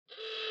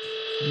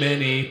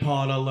Mini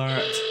pod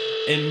alert.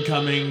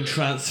 Incoming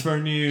transfer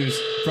news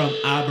from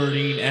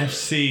Aberdeen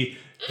FC.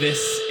 This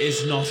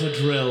is not a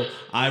drill.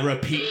 I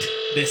repeat,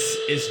 this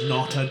is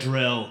not a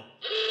drill.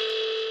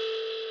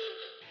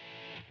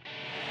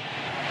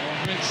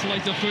 Oh, great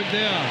sleight of foot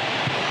there.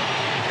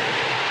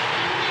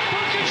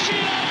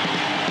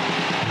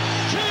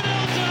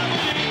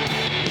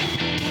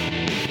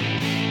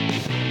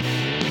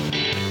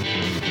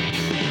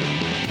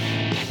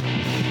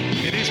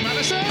 It is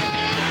Madison!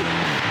 And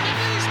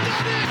he's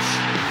done it!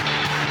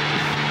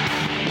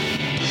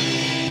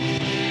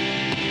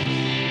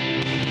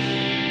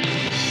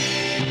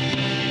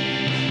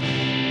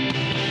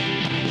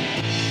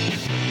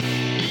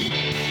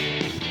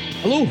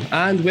 Hello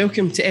and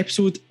welcome to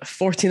episode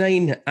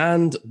 49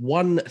 and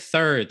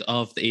 1/3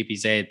 of the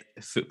ABZ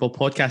Football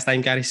Podcast.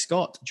 I'm Gary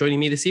Scott. Joining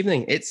me this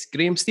evening, it's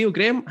Graham Steele.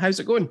 Graham, how's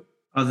it going?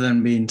 Other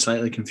than being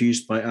slightly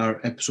confused by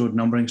our episode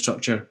numbering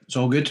structure, it's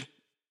all good.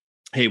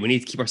 Hey, we need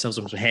to keep ourselves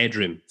some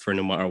headroom for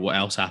no matter what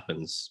else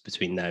happens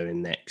between now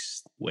and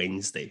next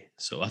Wednesday.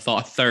 So I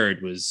thought a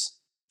third was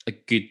a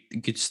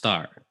good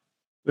start.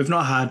 We've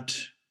not had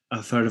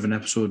a third of an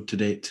episode to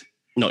date.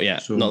 Not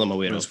yet, So not that I'm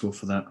aware let's of. go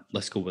for that.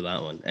 Let's go with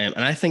that one. And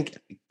I think,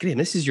 Graham,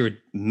 this is your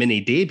mini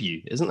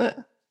debut, isn't it?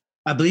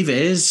 I believe it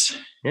is.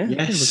 Yeah.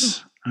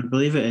 Yes, I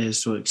believe it is.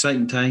 So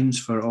exciting times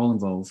for all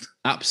involved.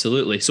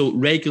 Absolutely. So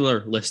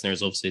regular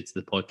listeners, obviously, to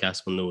the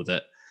podcast will know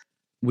that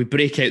we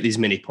break out these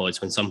mini pods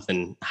when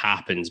something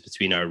happens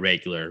between our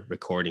regular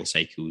recording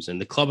cycles.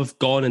 And the club have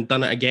gone and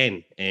done it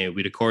again.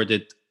 We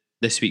recorded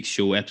this week's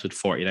show, episode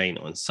 49,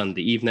 on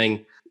Sunday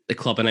evening. The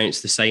club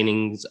announced the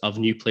signings of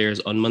new players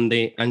on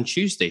Monday and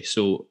Tuesday.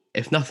 So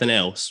if nothing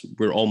else,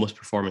 we're almost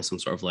performing some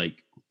sort of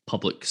like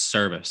public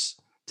service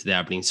to the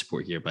Aberdeen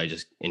support here by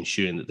just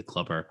ensuring that the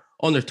club are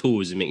on their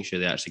toes and making sure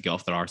they actually get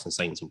off their arse and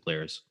sign some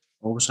players.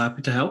 Always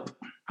happy to help.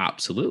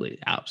 Absolutely.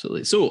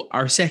 So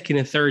our second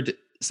and third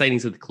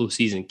signings of the close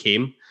season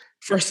came.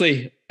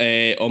 Firstly,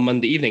 on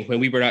Monday evening, when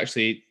we were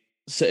actually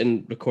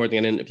sitting recording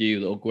an interview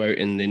that will go out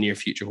in the near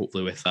future,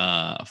 hopefully with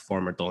a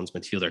former Dons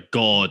midfielder.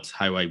 God,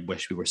 how I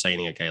wish we were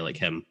signing a guy like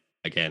him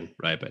again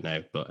right about now,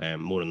 but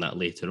more on that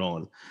later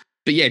on.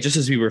 But yeah, just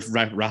as we were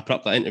wrapping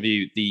up that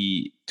interview,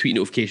 the tweet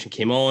notification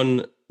came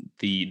on.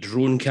 The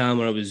drone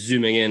camera was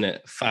zooming in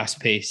at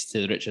fast pace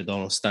to the Richard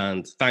Donald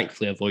stand,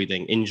 thankfully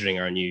avoiding injuring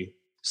our new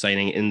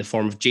signing in the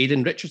form of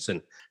Jayden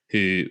Richardson,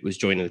 who was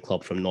joining the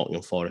club from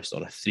Nottingham Forest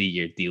on a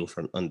 3-year deal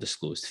for an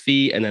undisclosed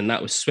fee. And then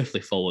that was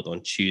swiftly followed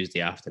on Tuesday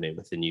afternoon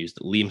with the news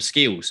that Liam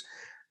Scales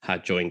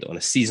had joined on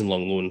a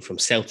season-long loan from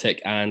Celtic.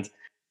 And,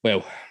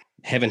 well,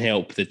 heaven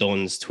help the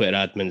Dons Twitter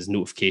admin's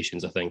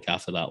notifications, I think,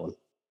 after that one.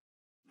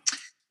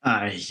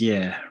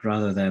 Yeah,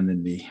 rather them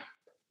than me.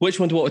 Which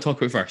one do you want to talk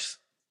about first?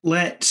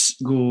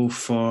 Let's go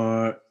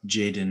for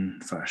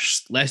Jayden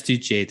first. Let's do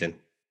Jayden.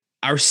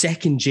 Our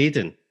second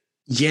Jayden.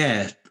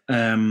 Yeah,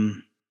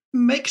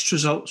 mixed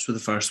results with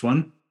the first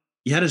one.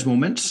 He had his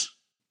moments.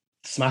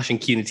 Smashing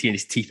Kieran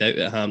Tierney's teeth out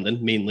at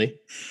Hampden, mainly.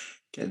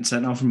 Getting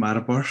sent off from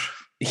Maribor.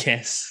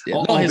 Yes.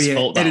 Yeah, not his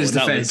fault. In his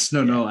defence.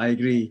 No, I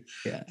agree.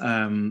 Yeah.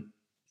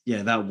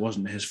 Yeah, that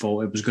wasn't his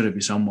fault. It was going to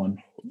be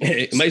someone.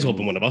 It might as well have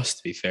been one of us,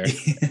 to be fair.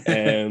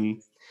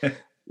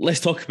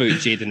 Let's talk about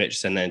Jayden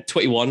Richardson then.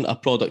 21, a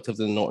product of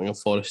the Nottingham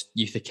Forest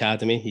Youth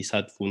Academy. He's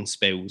had loan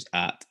spells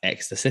at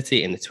Exeter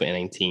City in the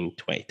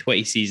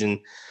 2019-2020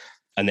 season,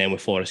 and then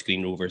with Forest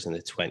Green Rovers in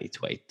the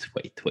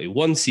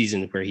 2020-2021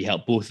 season, where he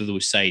helped both of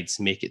those sides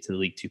make it to the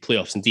League Two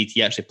playoffs. Indeed,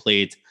 he actually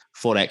played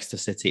for Exeter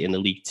City in the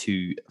League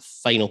Two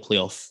final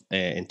playoff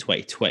in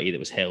 2020 that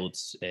was held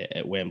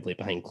at Wembley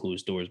behind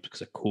closed doors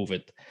because of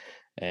COVID.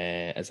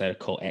 As I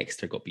recall,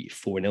 Exeter got beat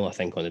 4-0, I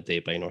think, on the day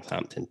by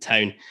Northampton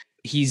Town.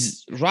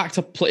 He's racked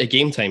up plenty of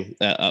game time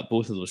at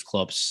both of those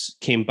clubs.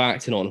 Came back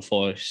to Nottingham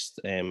Forest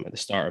at the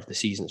start of the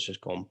season that's just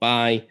gone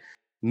by.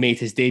 Made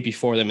his debut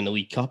for them in the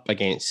League Cup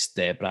against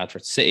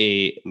Bradford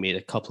City. Made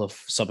a couple of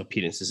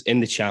sub-appearances in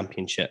the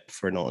Championship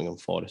for Nottingham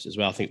Forest as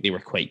well. I think they were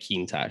quite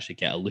keen to actually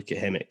get a look at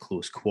him at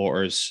close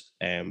quarters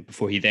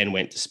before he then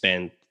went to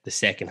spend the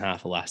second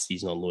half of last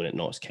season on loan at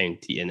Notts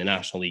County in the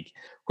National League,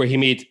 where he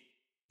made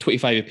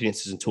 25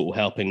 appearances in total,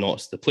 helping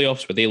Notts to the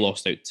playoffs, where they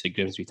lost out to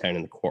Grimsby Town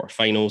in the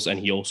quarterfinals, and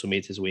he also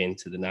made his way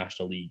into the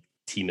National League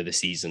Team of the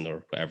Season,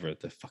 or whatever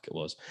the fuck it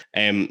was.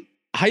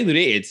 Highly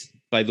rated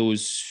by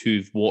those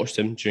who've watched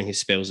him during his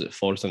spells at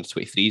Forest under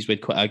 23s. We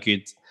had quite a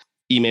good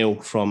email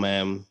from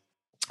a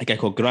guy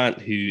called Grant,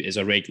 who is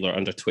a regular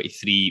under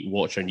 23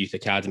 watcher and Youth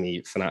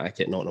Academy fanatic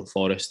at Nottingham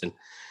Forest, and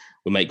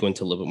we might go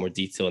into a little bit more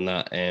detail on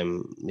that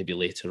maybe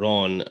later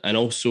on. And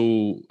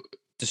also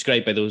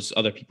described by those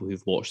other people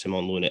who've watched him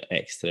on loan at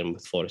Exeter and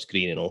with Forest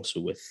Green, and also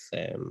with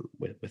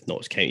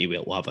Notts County.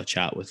 We'll have a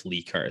chat with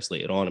Lee Curtis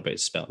later on about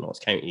his spell at Notts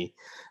County.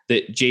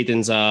 That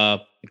Jayden's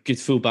a good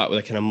fullback with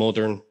a kind of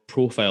modern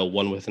profile,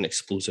 one with an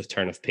explosive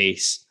turn of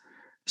pace,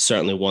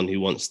 certainly one who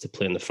wants to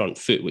play on the front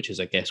foot, which is,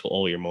 I guess, what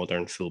all your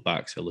modern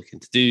fullbacks are looking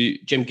to do.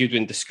 Jim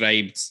Goodwin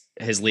described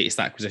his latest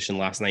acquisition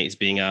last night as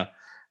being a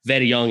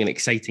very young and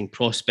exciting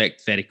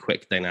prospect, very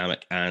quick,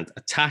 dynamic and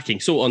attacking.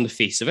 So on the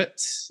face of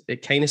it,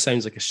 it kind of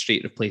sounds like a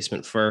straight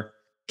replacement for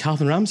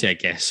Calvin Ramsey, I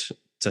guess,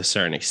 to a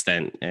certain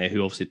extent,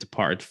 who obviously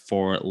departed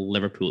for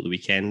Liverpool at the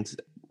weekend.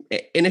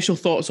 Initial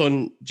thoughts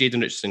on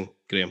Jayden Richardson,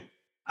 Graham?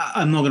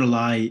 I'm not going to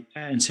lie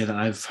and say that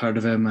I've heard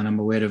of him and I'm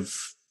aware of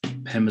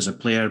him as a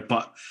player,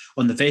 but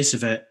on the face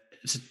of it,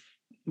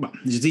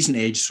 he's a decent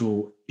age,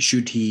 so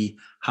should he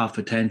have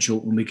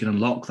potential and we can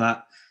unlock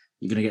that,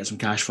 you're going to get some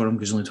cash for him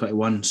because he's only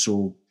 21,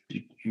 so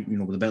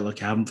with a bit of luck,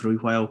 you have him for a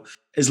while.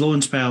 His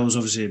loan spell is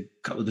obviously a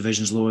couple of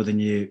divisions lower than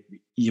you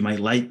might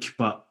like,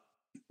 but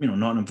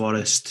Nottingham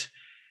Forest,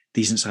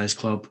 decent sized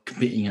club,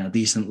 competing at a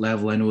decent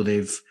level. I know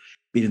they've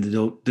been in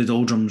the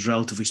doldrums,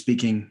 relatively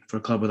speaking, for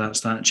a club of that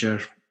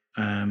stature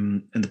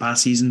in the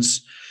past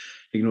seasons,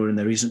 ignoring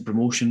their recent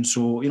promotion.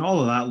 So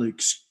all of that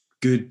looks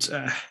good.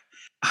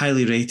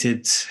 Highly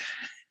rated.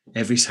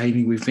 Every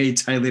signing we've made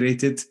is highly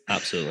rated.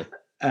 Absolutely.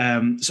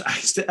 And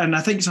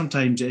I think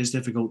sometimes it is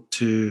difficult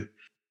to.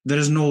 There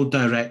is no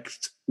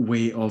direct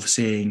way of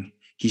saying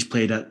he's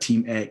played at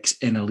Team X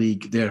in a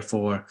league,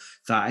 therefore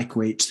that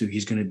equates to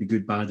he's going to be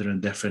good, bad, or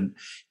indifferent.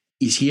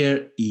 He's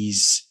here.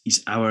 He's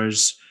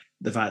ours.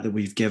 The fact that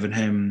we've given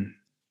him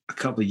a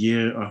couple of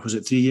years, or was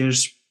it 3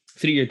 years?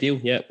 3-year deal.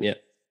 Yeah.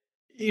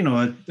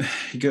 I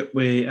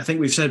think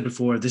we've said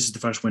before, this is the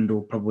first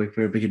window probably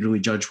where we could really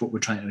judge what we're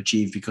trying to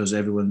achieve because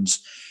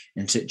everyone's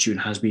in situ and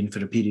has been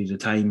for a period of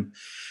time.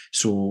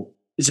 So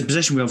it's a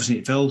position we obviously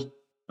need to fill.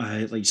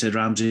 Like you said,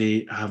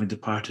 Ramsey having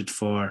departed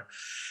for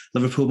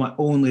Liverpool. My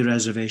only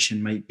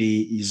reservation might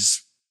be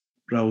he's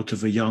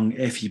relatively young.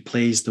 If he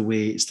plays the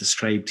way it's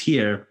described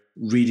here,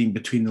 reading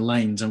between the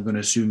lines, I'm going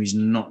to assume he's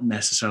not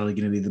necessarily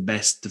going to be the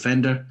best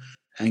defender.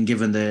 And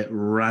given the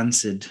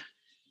rancid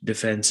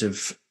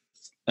defensive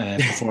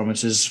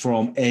performances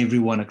from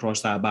everyone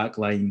across that back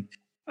line,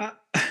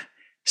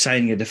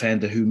 signing a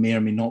defender who may or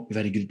may not be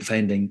very good at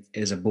defending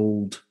is a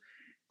bold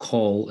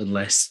call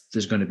unless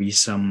there's going to be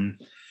some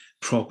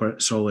proper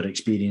solid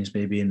experience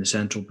maybe in the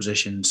central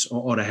positions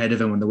or ahead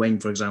of him on the wing,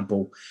 for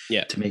example,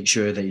 to make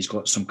sure that he's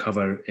got some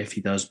cover if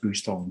he does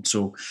boost on.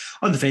 So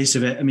on the face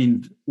of it,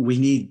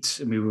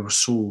 we were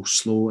so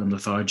slow and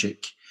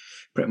lethargic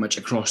pretty much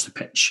across the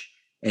pitch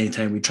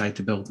anytime we tried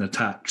to build an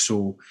attack.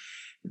 So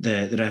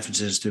the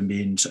references to him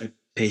being sort of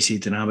pacey,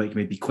 dynamic,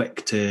 maybe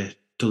quick to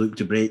look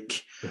to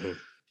break,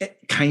 it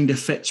kind of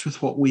fits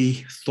with what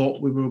we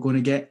thought we were going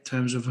to get in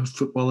terms of a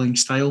footballing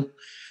style.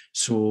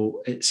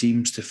 So it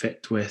seems to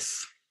fit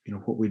with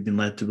what we've been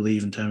led to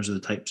believe in terms of the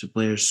types of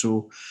players.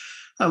 So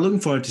I'm looking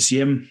forward to see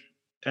him,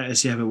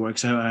 see how it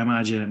works out. I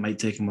imagine it might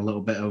take him a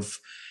little bit of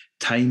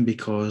time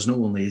because not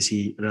only is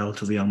he a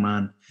relatively young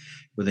man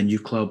with a new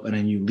club and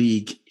a new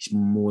league, he's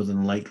more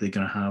than likely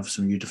going to have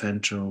some new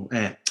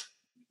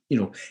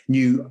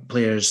new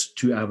players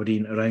to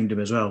Aberdeen around him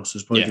as well. So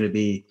it's probably going to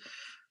be,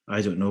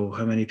 I don't know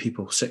how many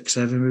people, 6,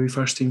 7 maybe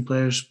first team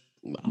players.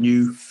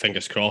 New,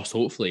 fingers crossed,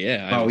 hopefully,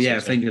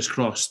 fingers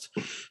crossed.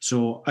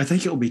 So I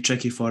think it'll be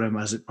tricky for him,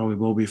 as it probably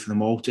will be for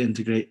them all to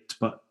integrate,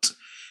 but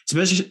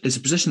it's a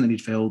position that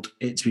need filled.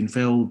 It's been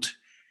filled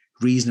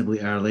reasonably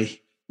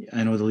early.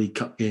 I know the League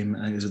Cup game,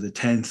 I think it was at the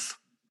 10th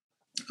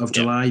of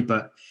July,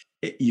 but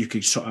you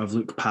could sort of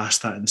look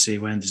past that and say,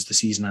 when does the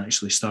season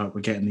actually start? We're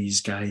getting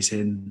these guys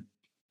in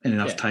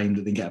enough time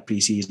that they can get a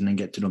pre-season and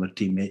get to know their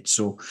teammates.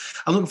 So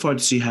I'm looking forward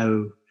to see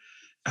how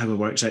it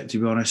works out, to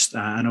be honest.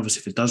 And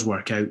obviously, if it does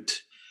work out,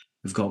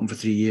 we've got him for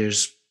 3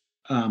 years.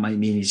 That might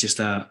mean he's just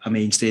a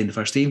mainstay in the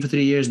first team for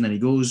 3 years, and then he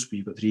goes.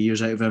 We've got 3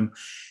 years out of him.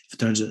 If it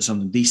turns out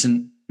something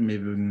decent,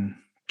 maybe we can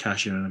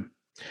cash in on him.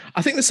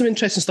 I think there's some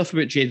interesting stuff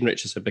about Jayden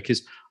Richardson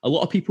because a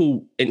lot of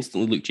people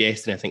instantly looked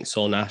yesterday, I think,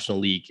 saw National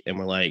League and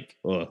were like,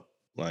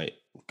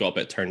 got a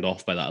bit turned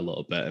off by that a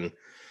little bit. And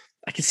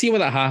I can see why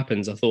that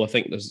happens, although I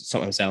think there's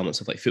sometimes elements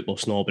of like football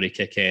snobbery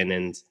kick in.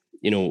 And,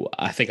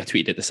 I think I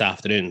tweeted it this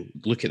afternoon.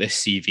 Look at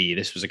this CV.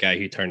 This was a guy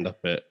who turned up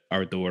at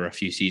our door a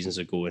few seasons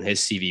ago, and his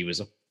CV was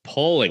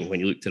appalling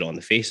when you looked at it on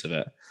the face of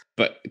it,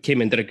 but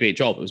came and did a great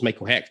job. It was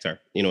Michael Hector,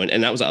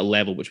 and that was at a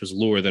level which was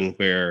lower than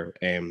where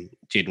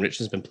Jayden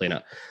Richardson's been playing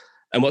at.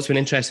 And what's been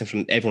interesting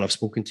from everyone I've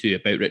spoken to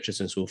about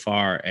Richardson so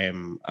far,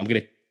 I'm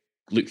going to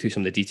look through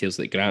some of the details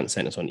that Grant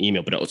sent us on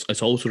email, but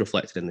it's also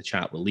reflected in the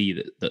chat with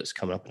Lee that's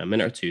coming up in a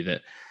minute or two,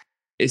 that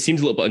it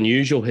seems a little bit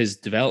unusual, his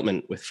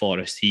development with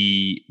Forest.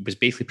 He was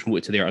basically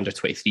promoted to their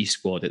under-23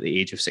 squad at the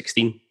age of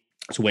 16,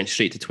 so went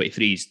straight to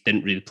 23s,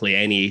 didn't really play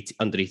any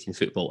under-18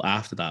 football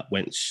after that,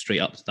 went straight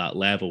up to that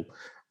level,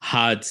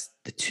 had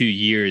the 2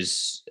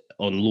 years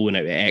on loan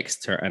out at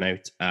Exeter and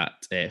out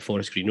at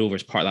Forest Green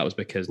Rovers. Part of that was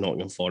because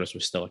Nottingham Forest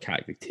was still a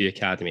Category 2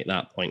 academy at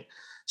that point.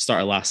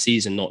 Started last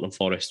season, Nottingham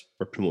Forest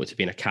were promoted to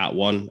being a Cat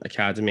 1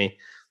 academy.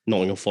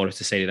 Nottingham Forest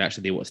decided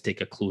actually they wanted to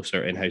take a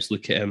closer in-house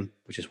look at him,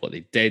 which is what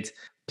they did.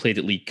 Played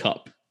at League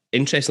Cup.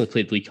 Interestingly,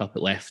 played League Cup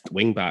at left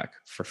wing back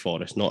for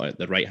Forest, not at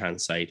the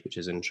right-hand side, which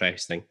is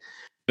interesting.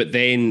 But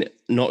then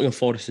Nottingham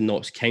Forest and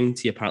Notts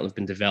County apparently have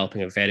been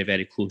developing a very,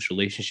 very close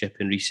relationship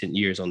in recent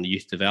years on the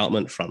youth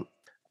development front.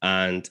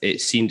 And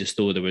it seemed as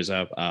though there was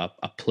a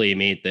play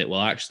made that,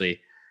 well, actually,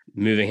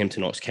 moving him to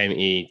Notts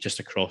County just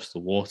across the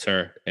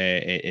water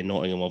in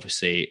Nottingham,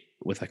 obviously,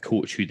 with a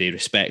coach who they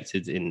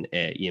respected in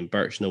Ian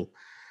Birchnell,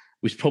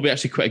 was probably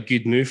actually quite a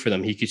good move for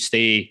them. He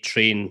could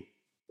train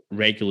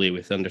regularly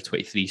with the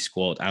under-23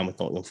 squad and with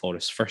Nottingham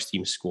Forest's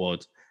first-team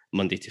squad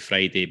Monday to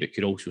Friday, but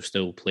could also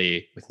still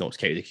play with Notts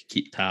County. They could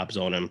keep tabs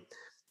on him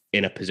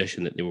in a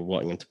position that they were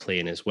wanting him to play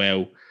in as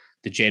well.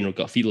 The general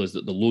gut feel is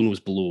that the loan was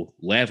below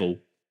level,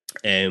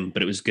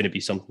 but it was going to be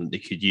something that they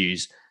could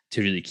use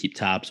to really keep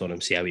tabs on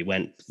him, see how he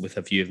went, with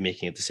a view of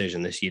making a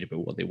decision this year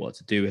about what they wanted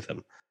to do with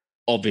him.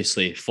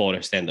 Obviously,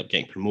 Forest ended up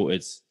getting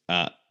promoted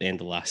at the end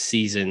of last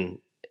season.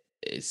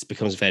 It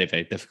becomes very,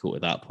 very difficult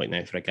at that point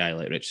now for a guy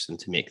like Richardson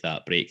to make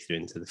that breakthrough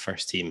into the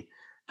first team,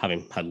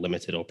 having had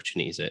limited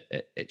opportunities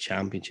at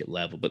championship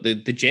level. But the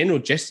general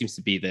gist seems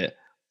to be that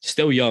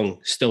still young,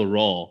 still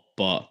raw,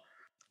 but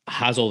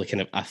has all the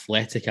kind of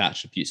athletic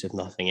attributes, if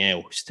nothing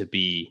else, to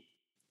be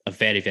a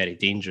very, very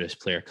dangerous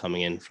player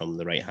coming in from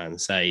the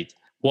right-hand side.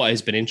 What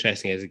has been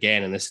interesting is,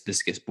 again, and this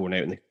gets borne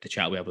out in the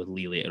chat we have with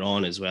Lee later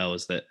on as well,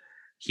 is that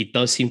he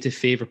does seem to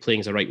favour playing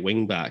as a right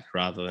wing-back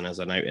rather than as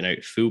an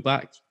out-and-out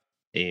full-back.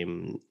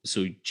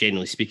 So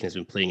generally speaking, has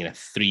been playing in a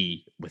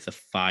 3 with a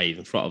 5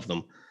 in front of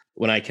them.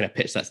 When I kind of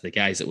pitched that to the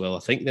guys, that, well, I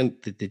think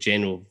the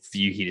general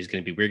view here is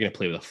going to be we're going to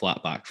play with a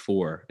flat back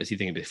 4. Is he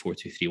thinking about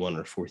 4-2-3-1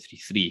 or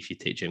 4-3-3 if you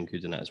take Jim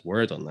Gooden at his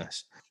word on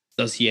this?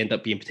 Does he end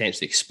up being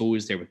potentially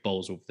exposed there with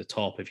balls over the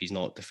top if he's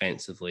not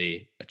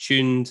defensively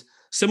attuned?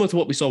 Similar to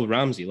what we saw with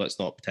Ramsey, let's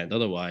not pretend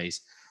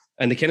otherwise.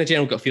 And the kind of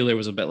general gut feel there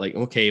was a bit like,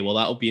 okay, well,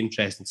 that'll be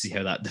interesting to see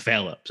how that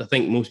develops. I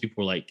think most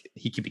people were like,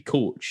 he could be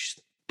coached,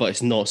 but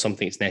it's not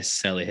something that's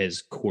necessarily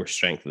his core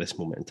strength at this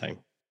moment in time.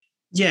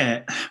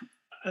 Yeah.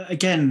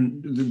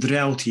 Again, the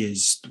reality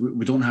is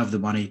we don't have the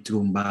money to go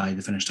and buy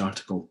the finished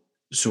article.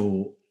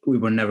 So we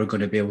were never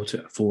going to be able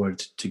to afford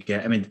to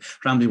get... I mean,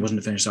 Ramsey wasn't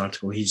a finished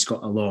article. He's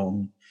got a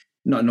long...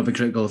 Not being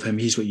critical of him.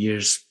 He's got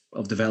years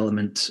of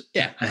development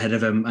ahead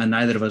of him. And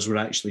neither of us were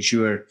actually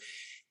sure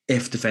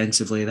if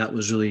defensively that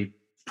was really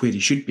where he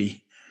should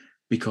be.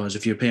 Because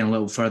if you're playing a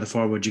little further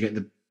forward, you get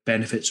the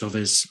benefits of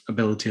his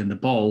ability on the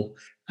ball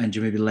and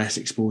you're maybe less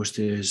exposed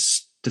to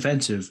his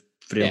defensive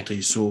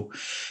frailties. So,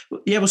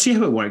 yeah, we'll see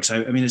how it works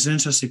out. I mean, it's an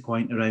interesting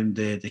point around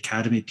the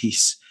academy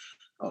piece.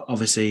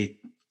 Obviously,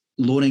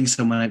 loaning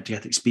someone out to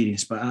get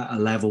experience, but at a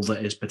level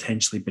that is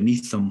potentially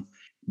beneath them,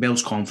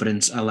 builds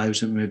confidence, allows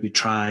them to maybe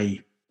try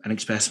and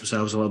express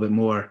themselves a little bit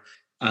more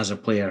as a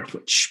player,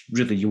 which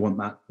really you want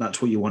that.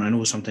 That's what you want. I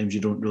know sometimes you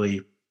don't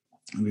really,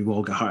 we've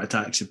all got heart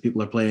attacks if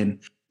people are playing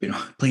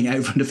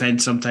out from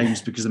defence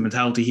sometimes because the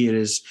mentality here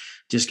is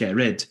just get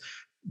rid.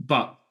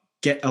 But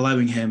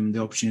allowing him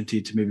the opportunity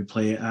to maybe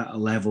play at a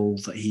level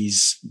that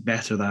he's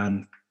better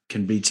than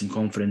can breed some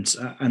confidence.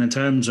 And in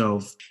terms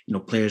of,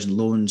 players and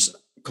loans,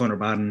 Connor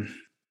Barron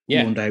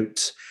loaned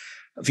out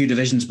a few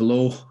divisions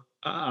below.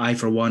 I,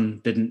 for one,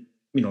 didn't,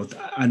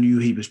 I knew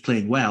he was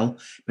playing well,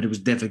 but it was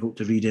difficult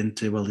to read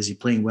into, well, is he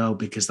playing well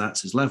because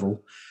that's his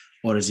level?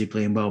 Or is he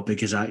playing well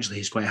because actually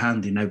he's quite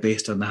handy? Now,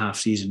 based on the half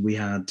season we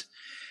had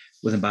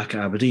with him back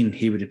at Aberdeen,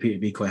 he would appear to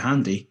be quite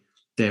handy.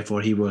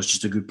 Therefore, he was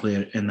just a good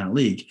player in that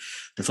league.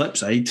 The flip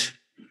side,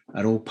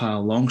 our old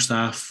pal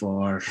Longstaff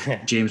or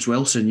James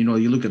Wilson,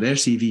 you look at their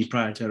CV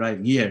prior to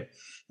arriving here,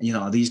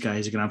 and these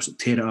guys are going to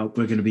absolutely tear it up.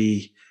 We're going to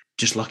be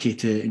just lucky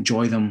to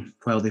enjoy them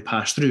while they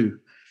pass through.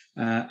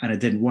 And it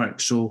didn't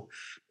work. So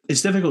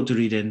it's difficult to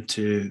read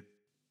into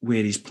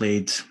where he's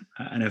played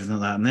and everything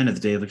like that. And at the end of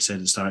the day, like I said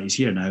at the start, he's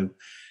here now.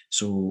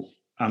 So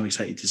I'm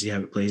excited to see how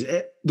it plays.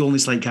 The only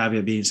slight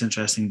caveat being it's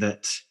interesting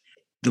that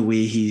the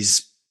way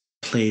he's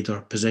played,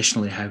 or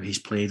positionally how he's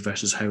played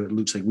versus how it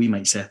looks like we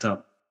might set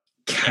up,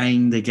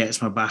 kind of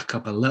gets my back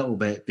up a little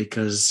bit,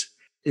 because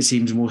it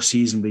seems most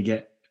season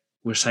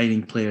we're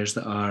signing players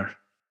that are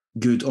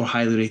good or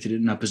highly rated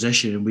in a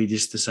position, and we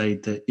just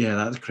decide that, yeah,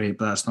 that's great,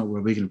 but that's not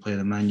where we're going to play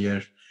them.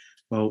 And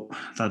well,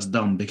 that's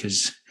dumb,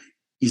 because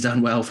he's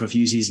done well for a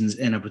few seasons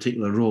in a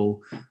particular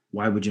role.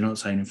 Why would you not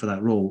sign him for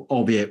that role?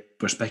 Albeit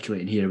we're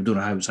speculating here. We don't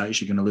know how it's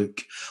actually going to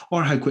look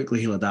or how quickly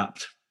he'll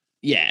adapt.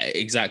 Yeah,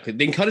 exactly.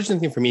 The encouraging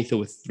thing for me, though,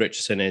 with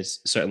Richardson is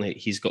certainly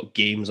he's got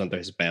games under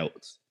his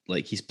belt.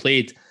 Like, he's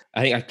played,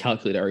 I think I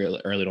calculated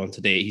earlier on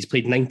today, he's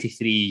played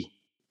 93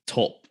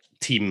 top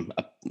team,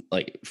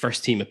 like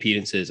first team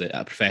appearances at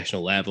a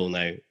professional level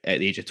now at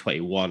the age of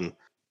 21.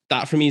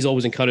 That for me is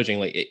always encouraging.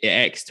 Like at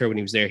Exeter, when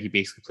he was there, he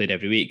basically played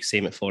every week.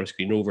 Same at Forest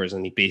Green Rovers,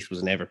 and he basically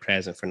was never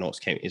present for Notts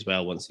County as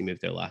well once he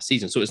moved there last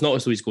season. So it's not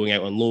as though he's going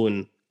out on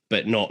loan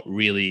but not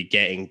really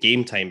getting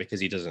game time because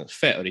he doesn't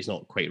fit or he's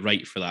not quite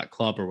right for that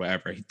club or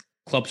whatever.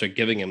 Clubs are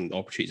giving him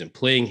opportunities and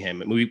playing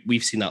him. And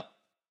we've seen that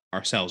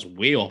ourselves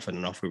way often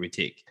enough, where we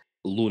take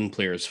loan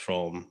players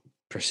from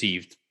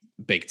perceived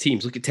big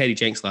teams. Look at Teddy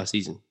Jenks last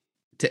season.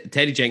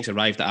 Teddy Jenks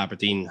arrived at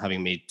Aberdeen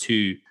having made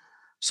 2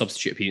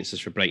 substitute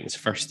appearances for Brighton's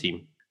first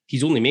team.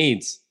 He's only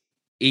made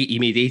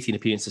 18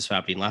 appearances for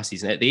Aberdeen last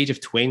season. At the age of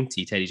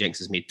 20, Teddy Jenks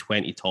has made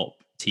 20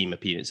 top team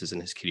appearances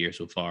in his career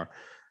so far.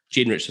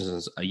 Jayden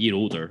Richardson's a year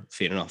older,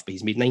 fair enough, but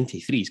he's made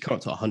 93. He's come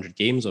up to 100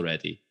 games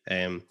already.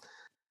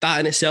 that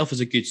in itself is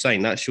a good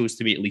sign. That shows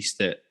to me at least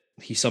that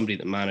he's somebody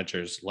that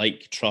managers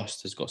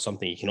trust, has got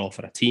something he can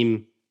offer a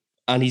team,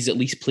 and he's at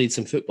least played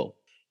some football.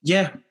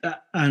 Yeah,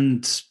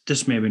 and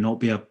this may not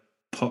be a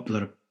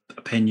popular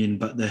opinion,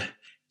 but the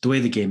way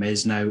the game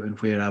is now and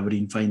where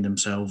Aberdeen find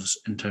themselves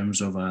in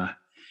terms of a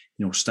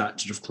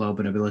stature of club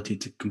and ability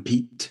to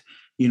compete,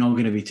 you're not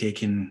going to be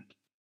taking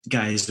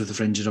guys with the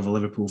fringes of a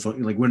Liverpool.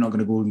 We're not going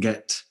to go and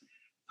get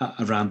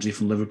a Ramsey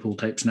from Liverpool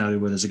type scenario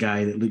where there's a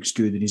guy that looks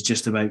good and he's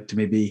just about to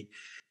maybe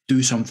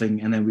do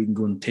something and then we can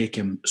go and take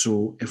him.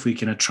 So if we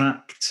can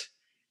attract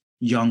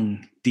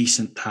young,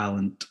 decent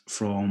talent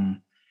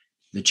from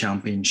the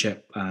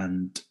Championship,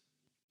 and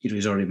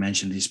he's already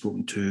mentioned he's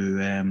spoken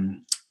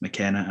to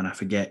McKenna and I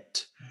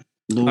forget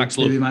Max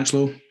Lowe. Maybe Max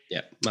Lowe.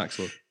 Yeah, Max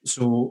Lowe.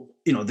 So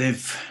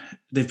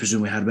they've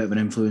presumably had a bit of an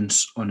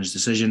influence on his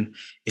decision.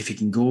 If he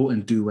can go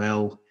and do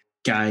well,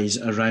 guys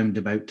around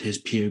about his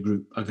peer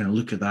group are going to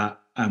look at that,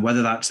 and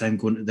whether that's them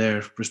going to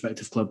their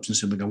respective clubs and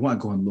saying, "I want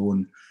to go on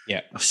loan."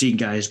 Yeah, I've seen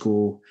guys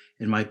go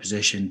in my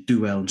position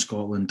do well in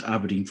Scotland,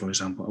 Aberdeen, for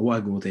example. I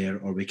want to go there,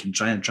 or we can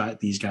try and attract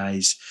these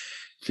guys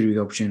through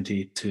the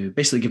opportunity to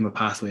basically give them a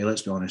pathway.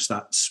 Let's be honest,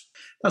 that's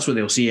what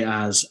they'll see it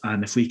as.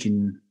 And if we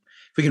can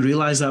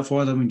realise that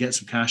for them and get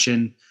some cash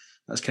in,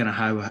 that's kind of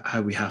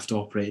how we have to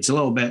operate. It's a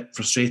little bit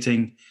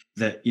frustrating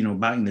that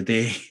back in the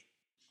day,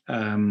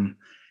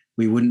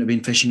 we wouldn't have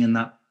been fishing in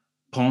that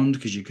pond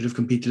because you could have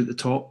competed at the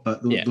top,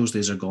 but those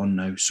days are gone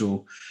now.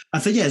 So I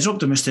think it's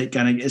optimistic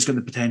and it's got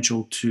the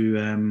potential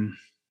to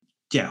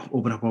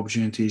open up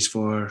opportunities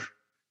for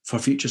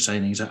future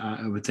signings.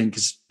 I would think,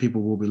 because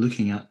people will be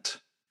looking at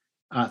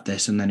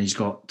this, and then he's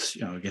got,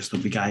 I guess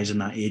there'll be guys in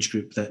that age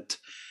group that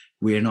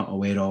we're not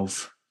aware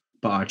of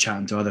but are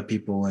chatting to other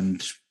people,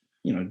 and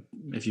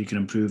if you can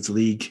improve the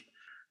league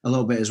a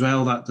little bit as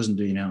well, that doesn't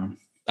do you no harm.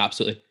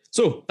 Absolutely.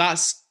 So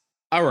that's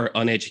our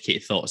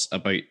uneducated thoughts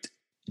about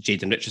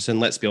Jayden Richardson.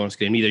 Let's be honest,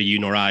 Graham, neither you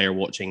nor I are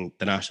watching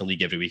the National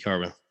League every week, are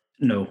we?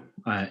 No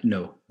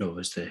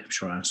is the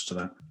short answer to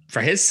that.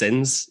 For his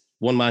sins,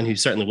 one man who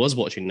certainly was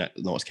watching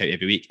Notts County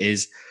every week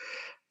is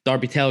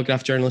Derby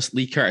Telegraph journalist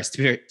Lee Curtis. To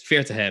be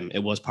fair to him, it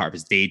was part of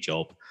his day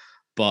job,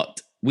 but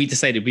we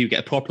decided we would get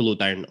a proper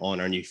lowdown on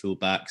our new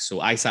fullback. So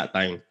I sat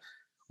down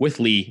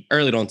with Lee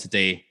earlier on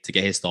today to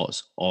get his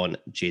thoughts on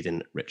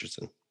Jayden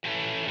Richardson.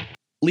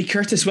 Lee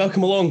Curtis,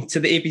 welcome along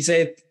to the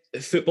ABZ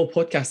Football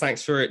Podcast.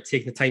 Thanks for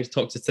taking the time to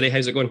talk to us today.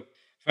 How's it going?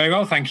 Very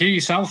well, thank you.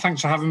 Yourself,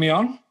 thanks for having me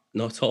on.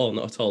 Not at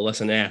all.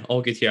 Listen,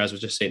 all good here. As I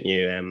was just saying to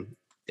you,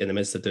 in the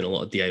midst of doing a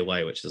lot of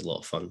DIY, which is a lot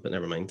of fun, but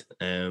never mind.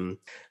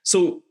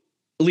 So,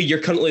 Lee,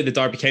 you're currently the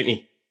Derby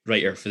County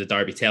writer for the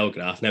Derby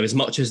Telegraph. Now, as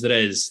much as there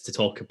is to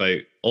talk about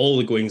all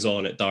the goings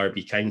on at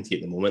Derby County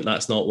at the moment,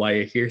 that's not why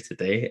you're here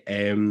today.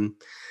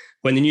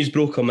 When the news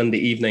broke on Monday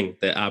evening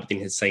that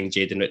Aberdeen had signed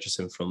Jayden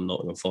Richardson from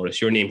Nottingham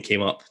Forest, your name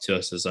came up to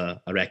us as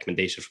a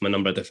recommendation from a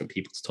number of different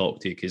people to talk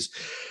to, because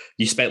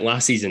you spent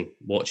last season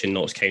watching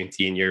Notts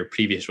County in your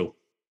previous role.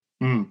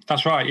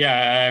 That's right,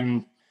 yeah.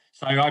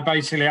 So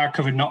I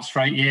covered Notts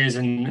for 8 years,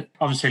 and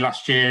obviously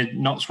last year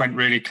Notts went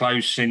really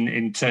close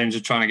in terms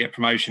of trying to get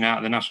promotion out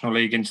of the National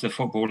League into the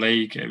Football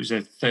League. It was a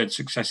third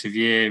successive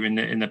year in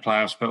the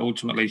playoffs, but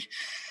ultimately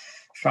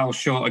fell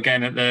short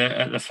again at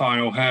the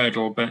final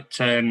hurdle. But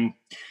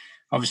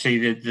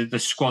obviously the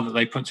squad that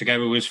they put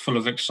together was full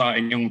of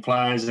exciting young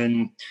players,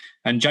 and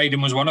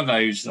Jayden was one of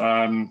those.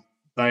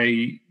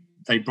 They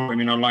brought him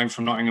in on loan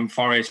from Nottingham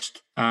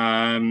Forest.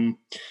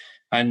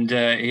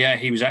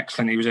 He was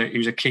excellent. He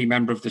was a key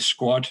member of the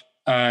squad.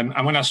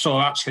 And when I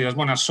saw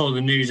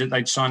the news that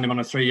they'd signed him on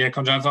a 3-year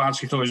contract, I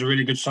thought it was a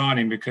really good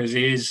signing, because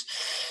he is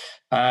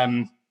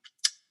a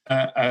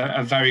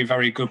very,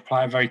 very good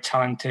player, very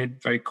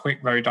talented, very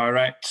quick, very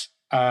direct.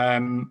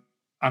 And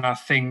I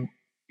think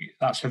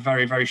that's a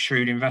very, very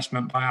shrewd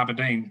investment by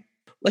Aberdeen.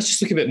 Let's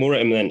just look a bit more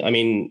at him then. I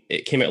mean,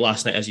 it came out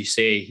last night, as you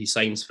say, he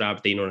signs for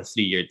Aberdeen on a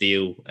 3-year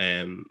deal.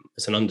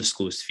 It's an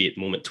undisclosed fee at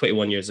the moment,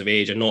 21 years of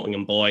age, a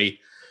Nottingham boy.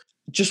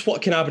 Just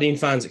what can Aberdeen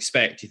fans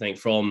expect, do you think,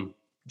 from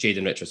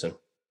Jayden Richardson?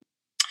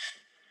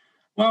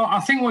 Well, I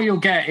think what you'll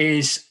get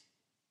is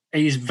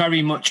he's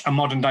very much a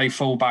modern-day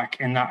fullback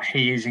in that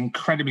he is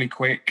incredibly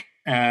quick.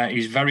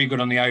 He's very good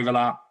on the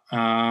overlap.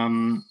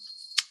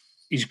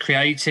 He's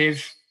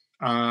creative.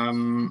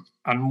 And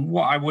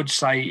what I would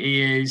say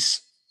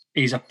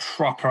he's a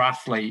proper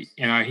athlete.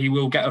 He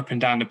will get up and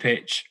down the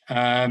pitch.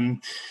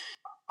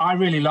 I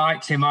really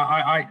liked him.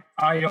 I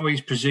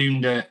always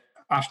presumed that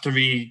after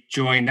he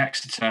joined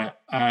Exeter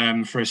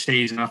for a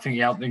season, I think he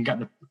helped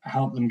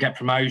them get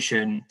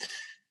promotion.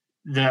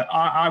 That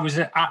I was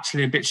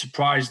actually a bit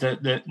surprised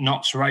that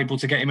Notts were able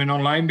to get him in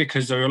on loan,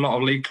 because there were a lot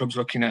of league clubs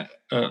looking at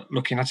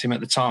him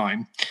at the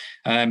time.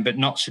 But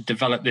Notts had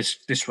developed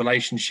this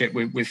relationship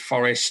with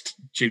Forest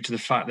due to the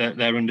fact that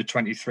their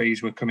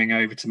under-23s were coming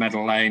over to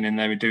Meadow Lane, and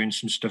they were doing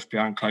some stuff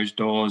behind closed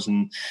doors.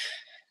 And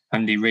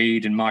Andy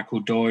Reid and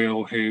Michael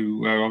Doyle, who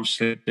were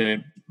obviously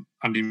the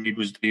Andy Reid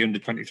was the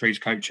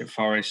under-23s coach at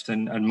Forest,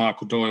 and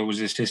Michael Doyle was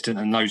the assistant,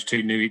 and those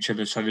two knew each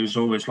other. So there was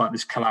always like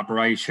this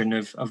collaboration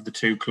of the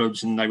two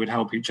clubs, and they would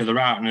help each other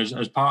out. And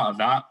as part of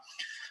that,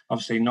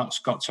 obviously Notts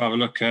got to have a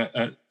look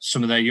at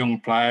some of their young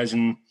players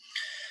and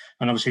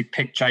obviously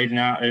picked Jayden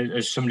out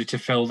as somebody to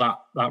fill that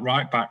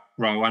right back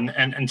role.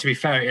 And to be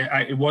fair,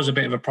 it was a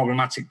bit of a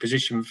problematic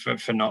position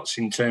for Notts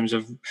in terms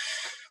of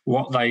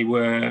what they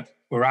were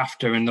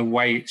after and the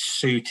way it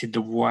suited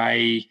the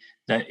way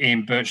that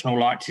Ian Birchnell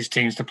liked his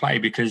teams to play,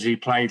 because he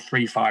played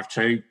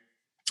 3-5-2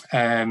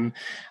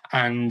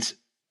 and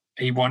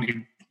he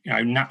wanted,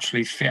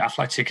 naturally fit,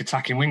 athletic,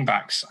 attacking wing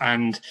backs.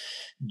 And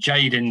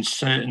Jayden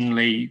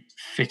certainly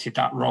fitted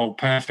that role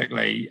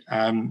perfectly,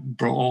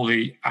 brought all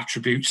the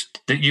attributes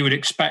that you would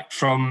expect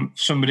from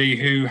somebody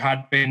who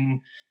had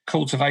been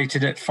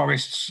cultivated at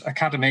Forest's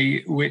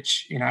academy,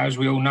 which, as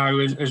we all know,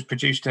 has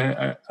produced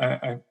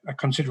a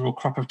considerable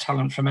crop of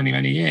talent for many,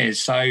 many years.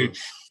 So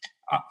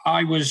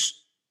I was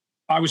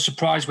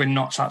surprised when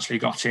Notts actually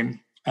got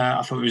him.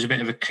 I thought it was a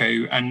bit of a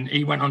coup, and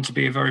he went on to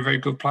be a very, very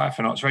good player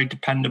for Notts, very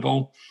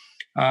dependable.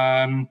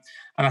 And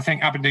I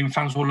think Aberdeen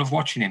fans will love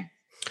watching him.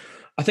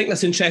 I think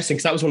that's interesting,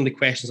 because that was one of the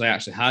questions I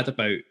actually had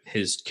about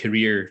his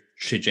career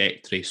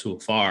trajectory so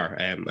far.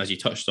 As you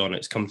touched on,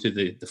 it's come through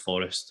the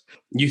Forest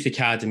Youth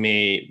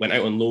Academy, went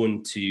out on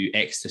loan to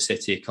Exeter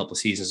City a couple of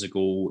seasons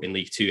ago in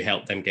League Two,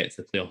 helped them get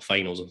to the playoff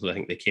finals, although I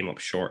think they came up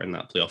short in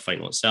that playoff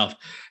final itself.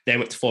 Then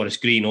went to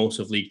Forest Green,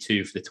 also of League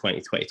Two, for the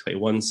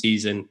 2020-21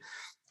 season.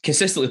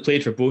 Consistently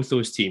played for both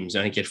those teams.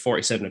 I think he had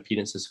 47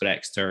 appearances for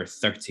Exeter,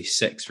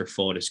 36 for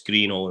Forest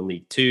Green, all in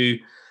League Two.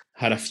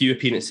 Had a few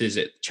appearances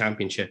at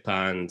Championship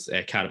and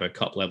Carabao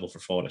Cup level for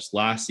Forest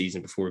last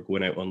season before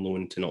going out on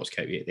loan to Notts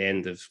County at the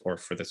end of, or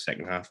for the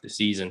second half of the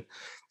season.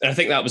 And I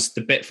think that was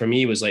the bit for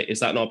me, was like, is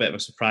that not a bit of a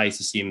surprise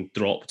to see him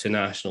drop to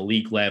National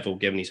League level,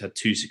 given he's had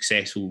two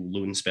successful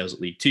loan spells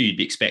at League Two? You'd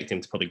be expecting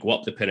him to probably go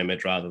up the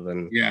pyramid rather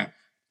than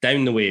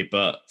down the way.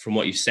 But from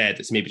what you said,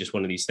 it's maybe just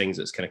one of these things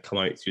that's kind of come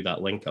out through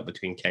that link up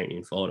between County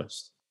and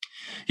Forest.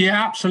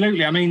 Yeah,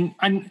 absolutely. I mean,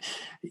 and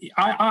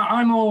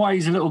I'm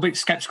always a little bit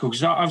sceptical,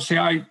 because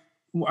obviously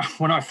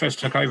when I first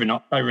took over,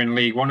 not over in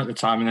League One at the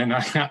time, and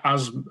then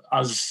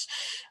as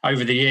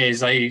over the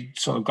years, they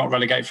sort of got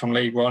relegated from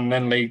League One,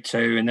 then League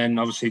Two, and then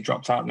obviously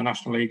dropped out of the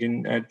National League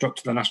and dropped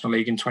to the National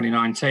League in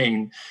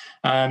 2019.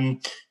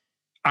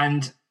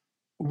 And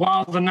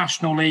while the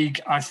National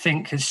League, I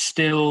think, has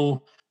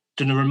still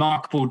done a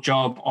remarkable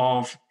job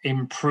of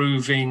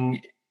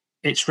improving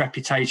its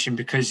reputation,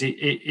 because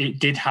it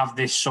did have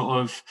this sort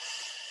of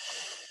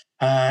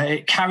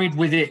it carried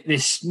with it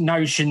this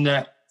notion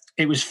that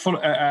it was full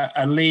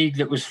a league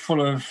that was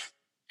full of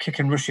kick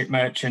and rush it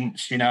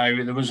merchants.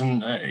 There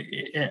wasn't.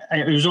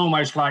 It was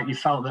almost like you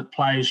felt that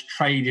players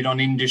traded on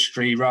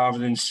industry rather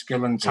than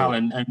skill and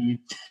talent.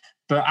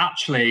 But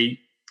actually,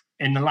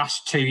 in the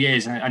last 2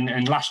 years,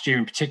 and last year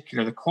in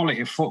particular, the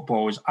quality of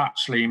football has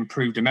actually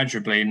improved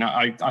immeasurably. And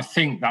I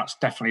think that's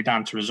definitely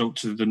down to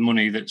results of the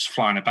money that's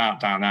flying about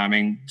down there. I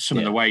mean, some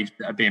of the wages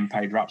that are being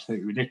paid are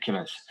absolutely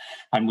ridiculous,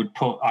 and would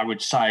put, I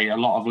would say, a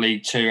lot of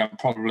League Two and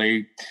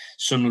probably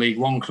some League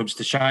One clubs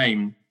to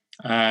shame,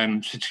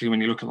 particularly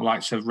when you look at the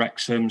likes of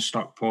Wrexham,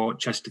 Stockport,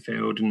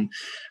 Chesterfield,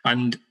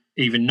 and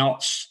even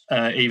Notts,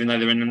 even though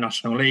they're in the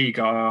National League,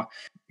 are,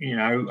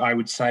 I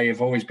would say,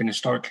 have always been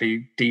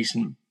historically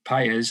decent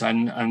payers,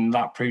 and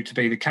that proved to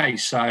be the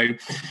case. So,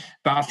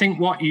 but I think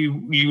what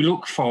you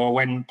look for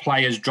when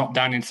players drop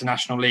down into the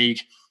National League,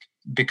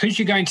 because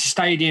you're going to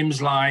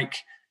stadiums like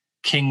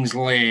Kings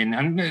Lynn,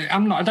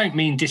 and I don't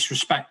mean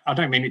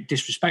it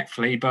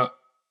disrespectfully, but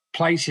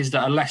places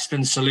that are less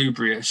than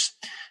salubrious.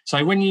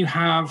 So when you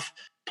have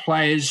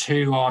players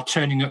who are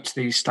turning up to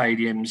these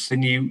stadiums,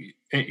 then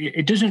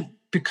it doesn't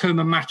become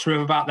a matter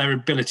of about their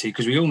ability,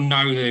 because we all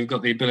know they've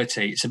got the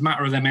ability. It's a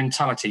matter of their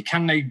mentality.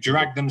 Can they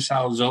drag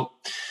themselves up?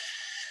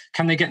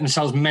 Can they get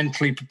themselves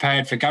mentally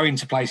prepared for going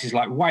to places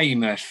like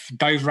Weymouth,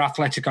 Dover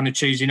Athletic on a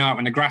Tuesday night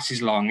when the grass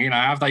is long?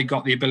 Have they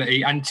got the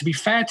ability? And to be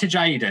fair to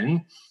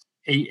Jayden,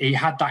 he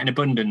had that in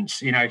abundance.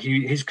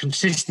 His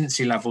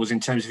consistency levels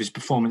in terms of his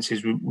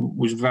performances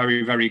was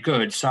very, very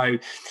good. So,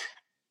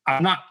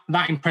 and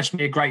that impressed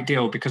me a great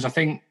deal, because I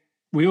think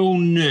we all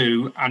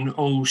knew and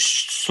all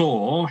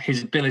saw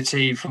his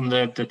ability from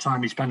the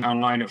time he spent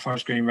online at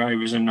Forest Green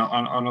Rovers and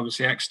on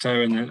obviously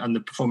Exeter, and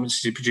the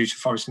performances he produced for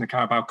Forest in the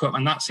Carabao Cup.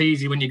 And that's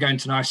easy when you're going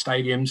to nice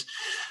stadiums.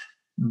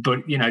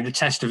 But, the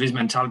test of his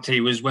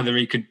mentality was whether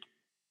he could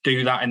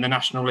do that in the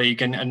National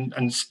League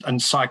and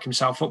psych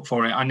himself up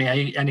for it.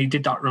 And he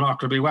did that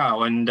remarkably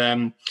well. And,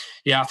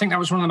 I think that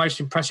was one of the most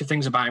impressive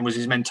things about him, was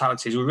his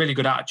mentality. He had a really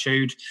good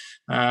attitude,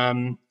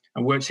 and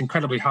works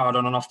incredibly hard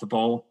on and off the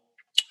ball.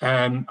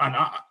 And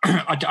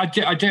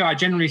I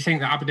generally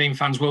think that Aberdeen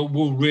fans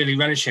will really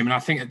relish him. And I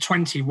think at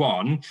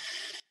 21,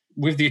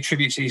 with the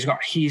attributes he's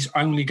got, he's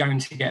only going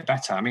to get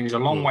better. I mean, he's a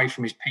long way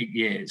from his peak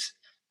years.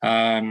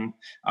 And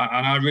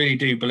I really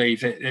do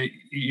believe that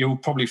you'll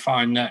probably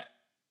find that,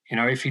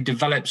 if he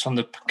develops on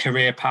the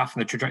career path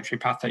and the trajectory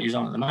path that he's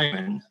on at the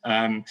moment,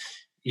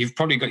 you've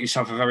probably got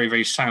yourself a very,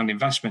 very sound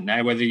investment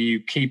there, whether you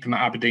keep him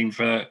at Aberdeen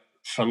for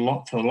the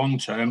long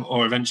term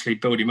or eventually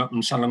build him up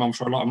and sell him on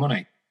for a lot of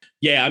money.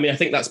 Yeah, I mean, I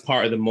think that's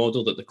part of the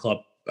model that the club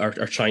are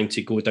trying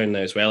to go down now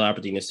as well.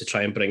 Aberdeen is to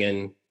try and bring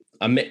in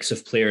a mix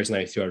of players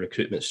now through our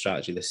recruitment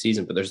strategy this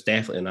season, but there's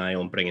definitely an eye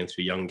on bringing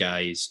through young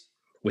guys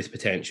with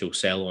potential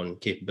sell-on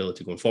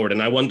capability going forward.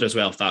 And I wonder as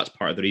well if that's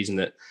part of the reason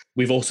that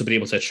we've also been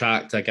able to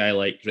attract a guy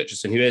like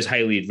Richardson, who is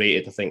highly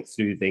rated, I think,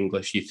 through the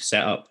English youth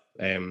setup.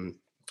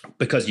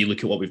 Because you look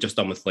at what we've just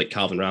done with like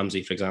Calvin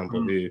Ramsey, for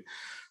example, who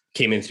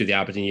came in through the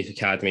Aberdeen Youth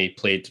Academy,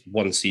 played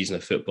one season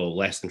of football,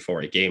 less than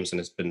 40 games, and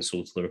has been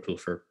sold to Liverpool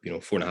for,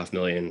 $4.5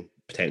 million,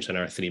 potentially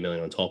another 3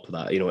 million on top of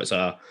that.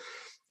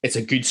 It's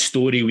a good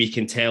story we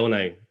can tell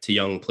now to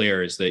young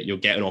players that you'll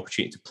get an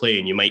opportunity to play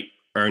and you might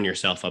earn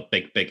yourself a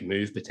big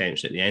move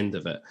potentially at the end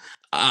of it.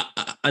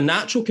 A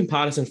natural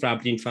comparison for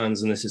Aberdeen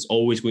fans in this is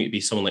always going to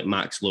be someone like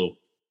Max Lowe,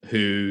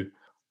 who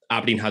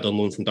Aberdeen had on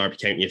loan from Derby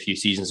County a few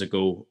seasons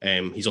ago.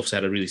 He's also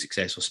had a really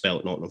successful spell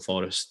at Nottingham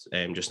Forest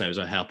just now as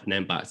a helping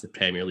them back to the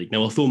Premier League.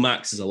 Now, although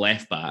Max is a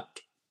left back,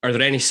 are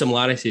there any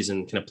similarities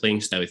in kind of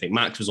playing style? I think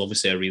Max was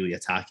obviously a really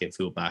attacking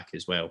full back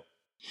as well.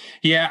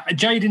 Yeah,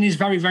 Jayden is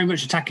very, very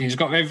much attacking. He's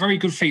got very, very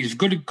good feet. He's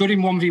good in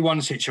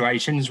 1v1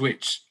 situations,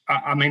 which,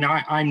 I'm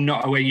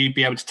not aware you'd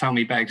be able to tell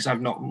me better because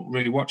I've not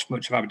really watched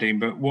much of Aberdeen,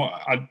 but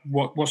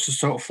what's the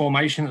sort of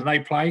formation that they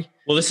play?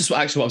 Well, this is what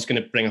I was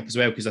going to bring up as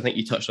well, because I think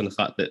you touched on the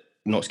fact that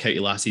Notts County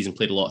last season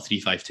played a lot of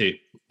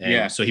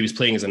 3-5-2. So he was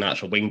playing as a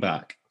natural wing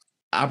back.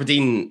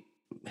 Aberdeen,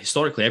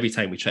 historically, every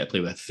time we try to play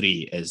with a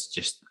 3 is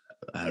just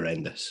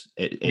horrendous.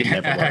 It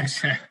never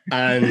works.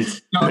 And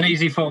not an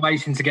easy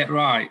formation to get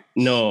right.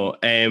 No.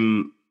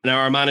 Now,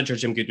 our manager,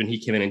 Jim Goodwin, he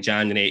came in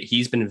January.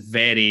 He's been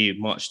very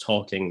much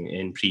talking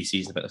in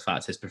pre-season about the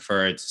fact his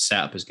preferred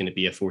setup is going to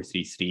be a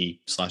 4-3-3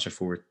 / a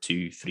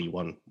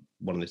 4-2-3-1,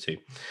 one of the two,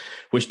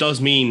 which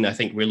does mean I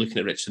think we're looking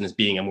at Richardson as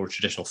being a more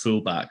traditional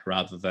fullback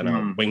rather than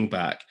a wing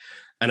back.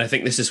 And I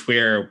think this is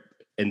where,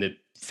 in the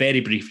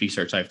very brief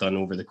research I've done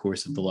over the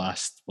course of the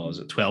last,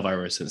 12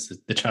 hours since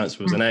the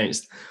transfer was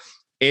announced,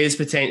 is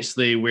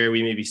potentially where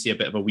we maybe see a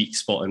bit of a weak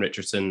spot in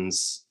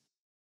Richardson's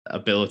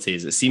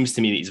abilities. It seems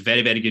to me that he's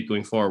very, very good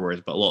going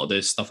forward, but a lot of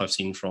the stuff I've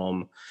seen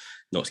from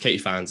Notts County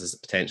fans is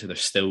that potentially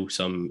there's still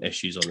some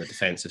issues on the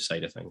defensive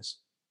side of things.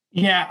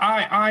 Yeah,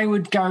 I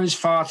would go as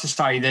far to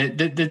say that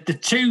the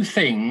two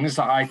things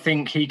that I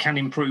think he can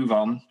improve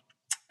on,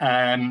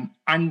 and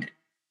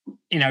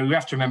we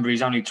have to remember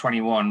he's only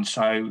 21,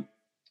 so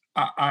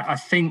I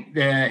think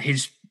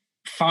his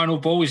final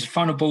ball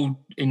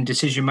in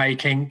decision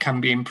making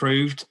can be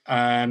improved.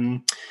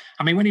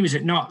 When he was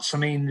at Notts,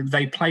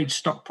 they played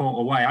Stockport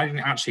away. I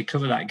didn't actually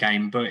cover that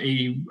game, but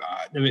he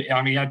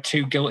had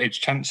 2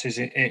 gilt-edged chances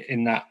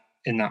in that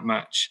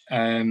match.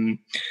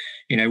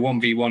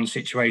 1v1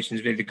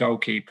 situations with the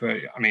goalkeeper.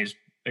 It's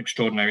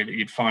extraordinary that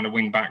you'd find a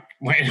wing back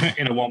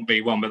in a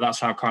 1v1, but that's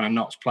how kind of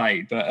Notts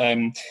played. But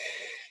and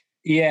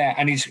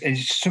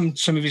he's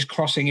some of his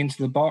crossing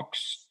into the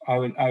box, I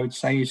would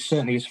say,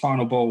 certainly his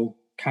final ball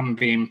can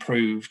be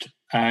improved.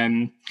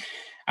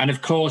 And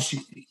of course,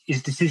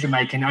 his decision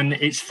making. And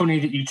it's funny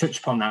that you touch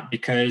upon that,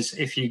 because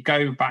if you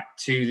go back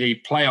to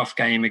the playoff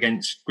game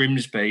against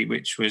Grimsby,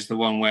 which was the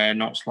one where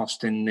Notts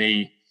lost in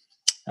the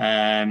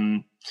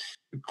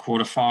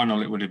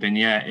quarter-final, it would have been.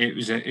 It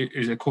was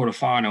a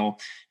quarter-final.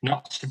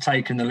 Notts had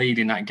taken the lead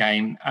in that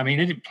game. They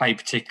didn't play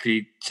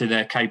particularly to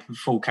their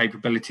full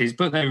capabilities,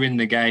 but they were in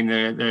the game.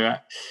 They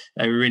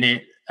were in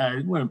it.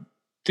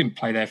 Didn't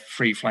play their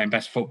free-flowing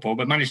best football,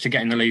 but managed to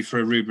get in the lead for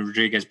a Ruben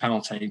Rodriguez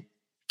penalty.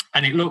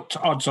 And it looked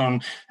odds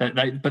on, but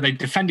they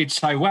defended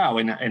so well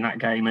in that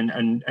game,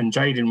 and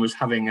Jayden was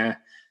had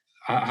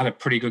a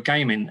pretty good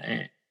game in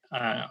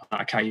that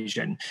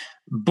occasion.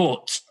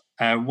 But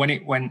when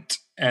it went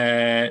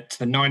to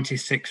the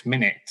 96th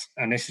minute,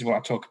 and this is what I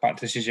talk about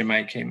decision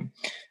making,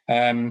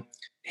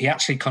 he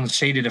actually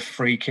conceded a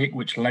free kick,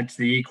 which led to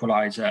the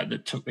equaliser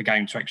that took the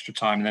game to extra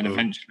time, and then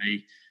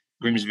eventually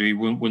Grimsby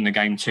won the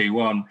game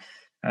 2-1,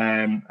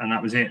 and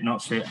that was it.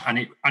 Not it,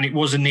 and it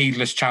was a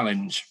needless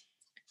challenge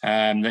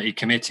that he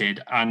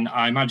committed, and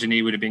I imagine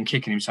he would have been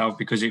kicking himself,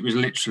 because it was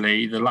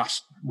literally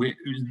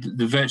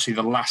virtually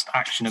the last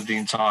action of the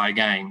entire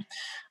game.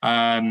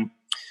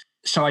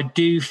 So I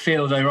do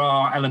feel there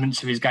are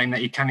elements of his game that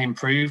he can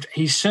improve.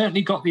 He's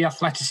certainly got the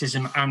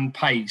athleticism and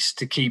pace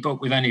to keep up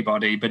with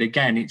anybody, but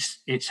again,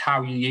 it's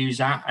how you use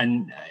that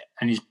and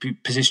his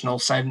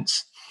positional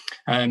sense,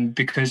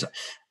 because,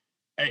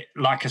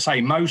 like I say,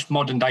 most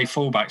modern day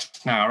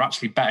fullbacks now are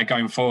actually better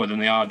going forward than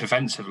they are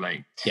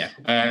defensively. Yeah.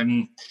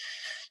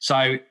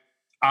 So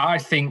I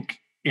think,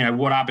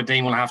 what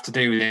Aberdeen will have to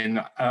do is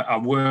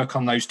work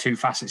on those two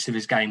facets of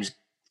his games,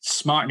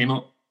 smarten him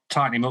up,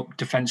 tighten him up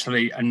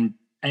defensively, and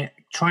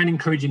try and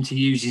encourage him to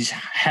use his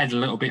head a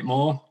little bit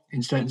more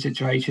in certain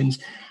situations,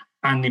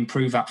 and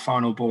improve that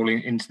final ball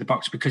into the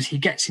box, because he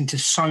gets into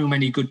so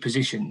many good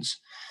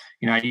positions.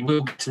 He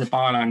will get to the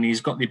byline,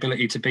 he's got the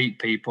ability to beat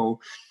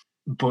people,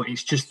 but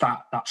it's just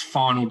that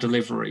final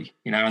delivery,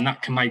 and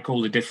that can make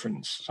all the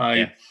difference.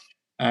 So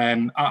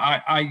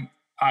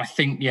I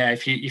think,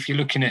 if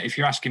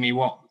you're asking me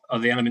what are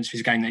the elements of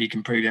his game that he can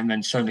improve in,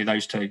 then certainly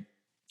those two.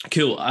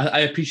 Cool. I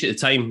appreciate the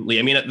time, Lee.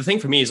 I mean, the thing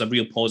for me is a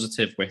real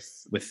positive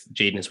with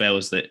Jayden as well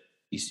is that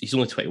he's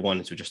only 21,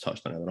 as we just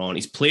touched on earlier on.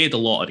 He's played a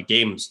lot of the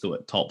games though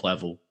at top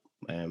level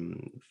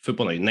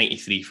football, like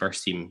 93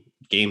 first team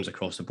games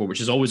across the board,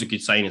 which is always a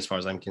good sign as far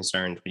as I'm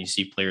concerned. When you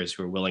see players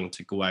who are willing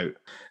to go out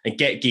and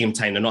get game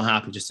time, they're not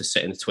happy just to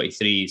sit in the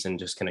 23s and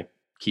just kind of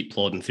keep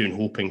plodding through and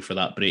hoping for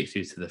that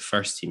breakthrough to the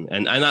first team.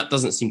 And that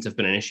doesn't seem to have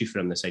been an issue for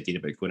him, this idea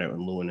about going out on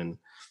loan and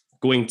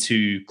going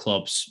to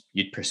clubs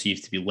you'd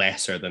perceive to be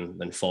lesser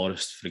than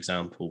Forest, for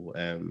example.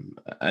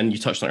 And you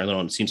touched on it earlier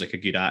on, it seems like a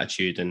good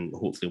attitude and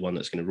hopefully one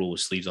that's going to roll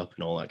his sleeves up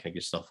and all that kind of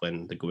good stuff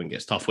when the going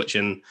gets tough, which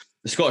in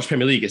the Scottish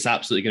Premier League, it's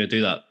absolutely going to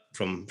do that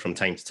from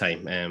time to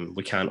time.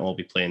 We can't all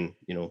be playing,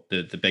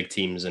 the big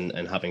teams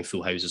and having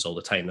full houses all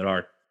the time. There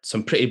are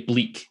some pretty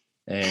bleak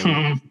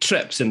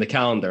trips in the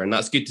calendar, and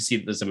that's good to see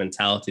that there's a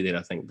mentality there,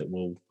 I think, that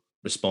will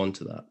respond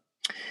to that.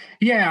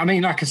 Yeah, I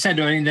mean, like I said,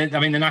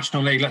 the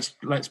National League.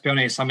 Let's be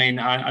honest. I mean,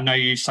 I know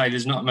you say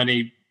there's not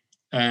many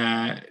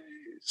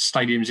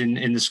stadiums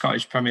in the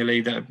Scottish Premier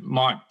League that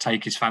might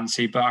take his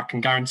fancy, but I can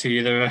guarantee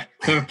you there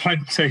are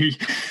plenty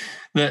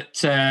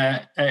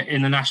that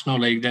in the National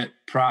League that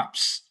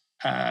perhaps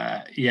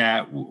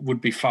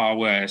would be far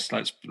worse.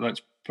 Let's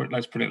put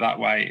it that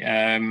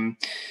way.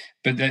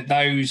 But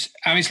those,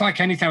 I mean, it's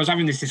like anything. I was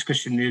having this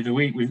discussion the other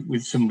week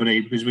with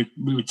somebody because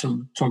we were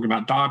talking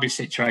about Derby's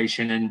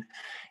situation and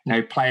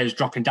players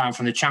dropping down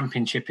from the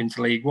Championship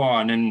into League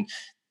One, and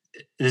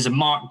there's a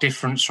marked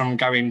difference from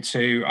going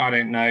to, I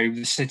don't know,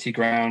 the City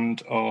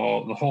Ground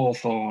or the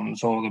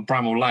Hawthorns or the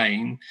Bramall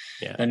Lane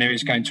than there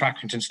is going to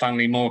Accrington,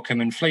 Stanley,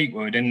 Morecambe and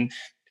Fleetwood. And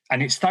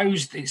it's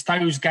those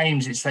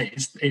games,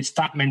 it's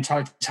that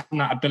mentality,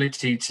 that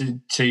ability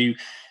to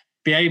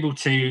be able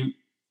to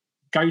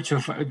go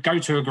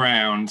to a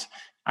ground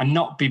and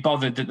not be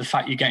bothered that the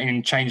fact you're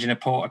getting changed in a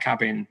porter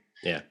cabin.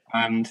 Yeah.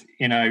 And,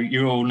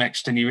 you're all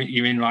next and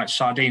you're in like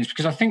sardines,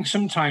 because I think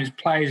sometimes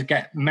players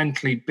get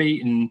mentally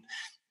beaten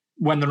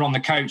when they're on the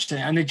coach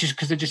and they're just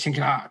thinking,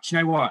 do you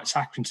know what? It's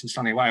Accrington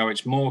Stanley away or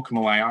it's Morecambe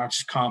away. I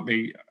just can't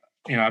be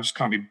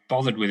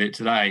bothered with it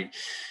today.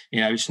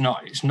 There's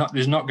not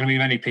going to be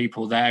many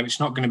people there. It's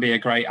not going to be a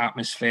great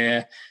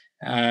atmosphere.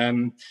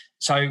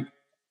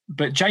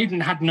 But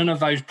Jayden had none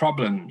of those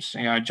problems.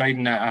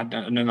 Jayden had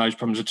none of those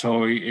problems at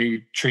all.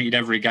 He treated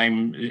every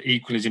game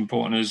equally as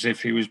important as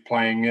if he was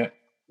playing at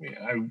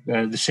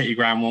the City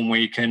Ground one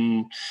week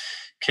and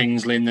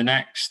Kingsley in the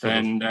next.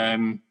 And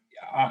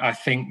I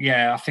think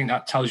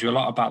that tells you a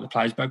lot about the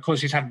players. But of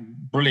course, he's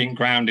had brilliant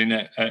grounding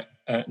at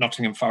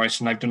Nottingham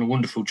Forest, and they've done a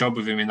wonderful job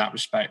with him in that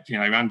respect.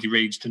 Andy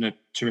Reid's done a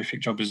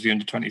terrific job as the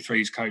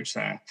under-23s coach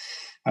there.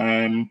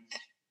 And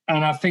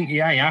I think,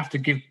 you have to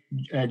give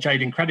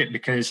Jayden credit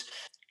because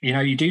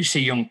you do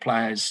see young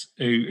players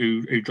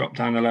who drop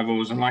down the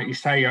levels, and like you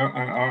say,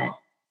 are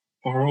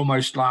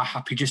almost like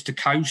happy just to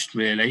coast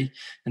really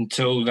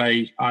until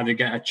they either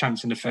get a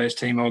chance in the first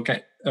team or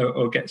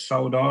get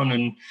sold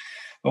on,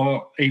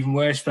 or even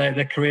worse,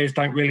 their careers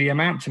don't really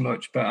amount to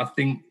much. But I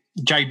think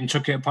Jayden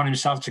took it upon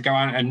himself to go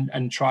out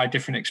and try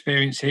different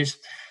experiences.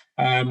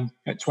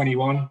 At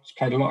 21, he's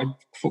played a lot of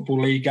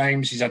Football League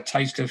games. He's had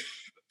taste of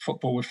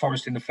football with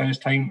Forest in the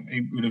first team.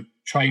 He would have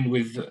trained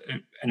with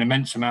an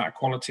immense amount of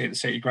quality at the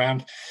City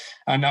Ground,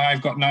 and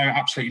I've got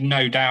absolutely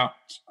no doubt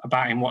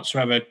about him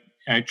whatsoever.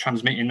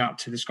 Transmitting that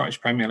to the Scottish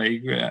Premier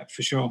League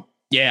for sure.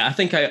 Yeah, I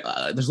think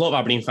there's a lot of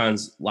Aberdeen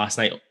fans last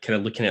night kind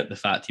of looking at the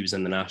fact he was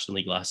in the National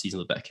League last season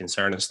with a bit of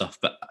concern and stuff.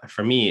 But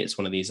for me, it's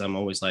one of these. I'm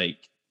always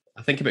like,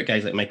 I think about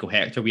guys like Michael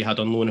Hector we had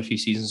on loan a few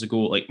seasons ago.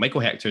 Like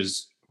Michael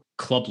Hector's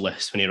club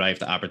list when he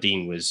arrived at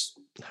Aberdeen was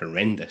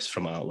horrendous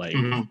from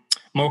a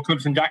more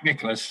clubs than Jack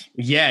Nicklaus.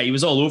 Yeah, he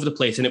was all over the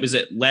place, and it was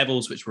at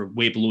levels which were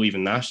way below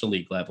even National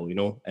League level,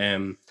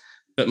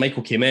 But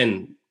Michael came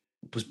in,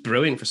 was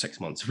brilliant for 6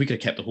 months. If we could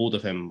have kept a hold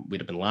of him, we'd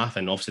have been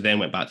laughing. Obviously, then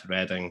went back to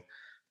Reading,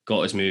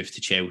 got his move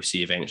to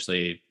Chelsea,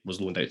 eventually was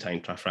loaned out to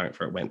Eintracht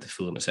Frankfurt, went to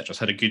Fulham, etc.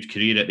 Had a good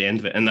career at the end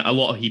of it. And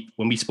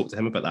when we spoke to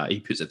him about that, he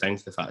puts it down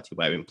to the fact he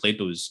went out and played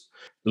those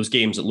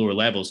games at lower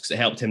levels because it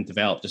helped him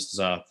develop just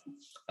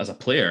as a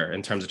player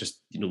in terms of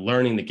just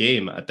learning the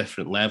game at a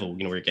different level.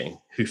 We're getting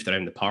hoofed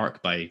around the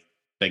park by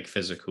big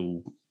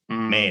physical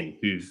men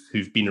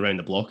who've been around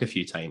the block a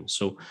few times.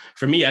 So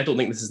for me, I don't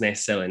think this is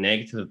necessarily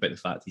negative about the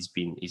fact he's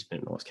been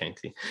in Ross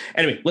County.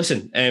 Anyway,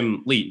 listen,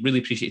 Lee, really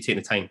appreciate you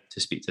taking the time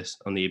to speak to us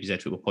on the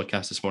ABZ Football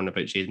Podcast this morning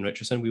about Jayden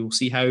Richardson. We will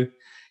see how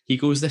he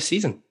goes this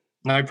season.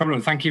 No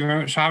problem. Thank you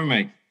very much for having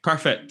me.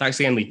 Perfect. Thanks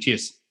again, Lee.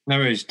 Cheers. No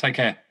worries. Take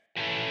care.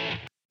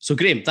 So,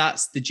 Graham,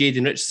 that's the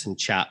Jayden Richardson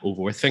chat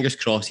over with. Fingers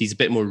crossed he's a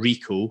bit more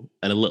Rico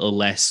and a little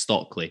less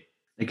Stockley.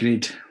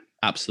 Agreed.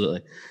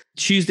 Absolutely.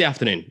 Tuesday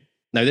afternoon.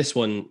 Now, this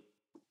one,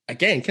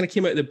 again, kind of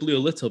came out of the blue a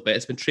little bit.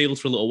 It's been trailed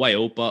for a little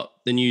while, but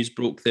the news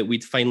broke that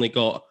we'd finally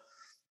got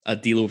a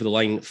deal over the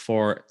line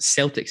for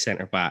Celtic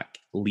centre-back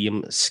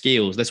Liam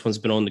Scales. This one's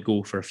been on the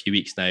go for a few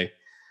weeks now.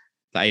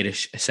 The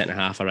Irish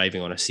centre-half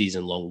arriving on a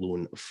season-long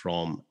loan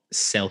from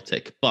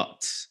Celtic.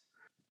 But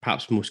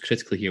perhaps most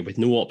critically here, with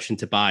no option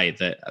to buy,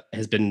 that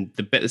has been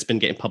the bit that's been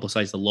getting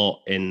publicised a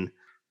lot in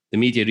the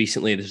media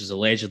recently. This was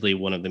allegedly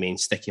one of the main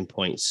sticking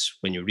points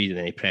when you're reading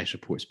any press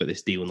reports about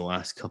this deal in the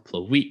last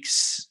couple of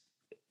weeks.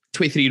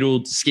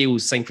 23-year-old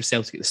Scales signed for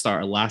Celtic at the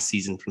start of last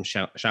season from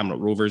Shamrock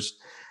Rovers,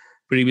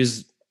 where he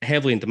was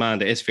heavily in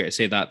demand. It is fair to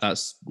say that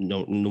that's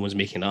no one's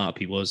making that up.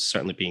 He was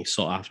certainly being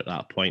sought after at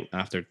that point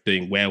after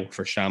doing well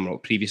for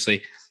Shamrock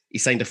previously. He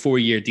signed a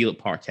 4-year deal at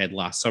Parkhead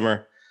last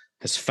summer,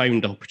 has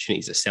found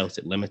opportunities at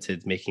Celtic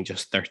Limited, making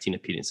just 13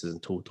 appearances in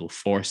total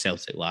for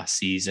Celtic last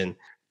season.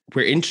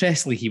 Where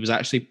interestingly, he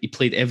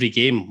played every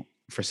game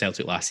for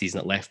Celtic last season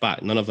at left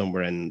back. None of them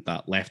were in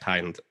that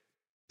left-hand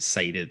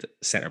sided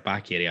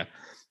centre-back area.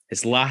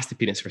 His last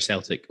appearance for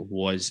Celtic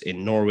was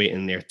in Norway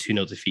in their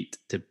 2-0 defeat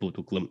to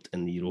Bodo Glimt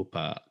in the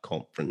Europa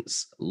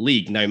Conference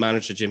League. Now,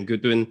 manager Jim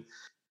Goodwin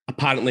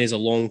apparently is a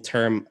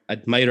long-term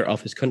admirer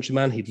of his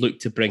countryman. He'd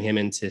looked to bring him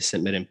into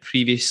St Mirren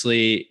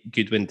previously.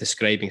 Goodwin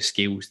describing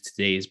Scales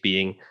today as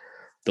being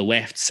the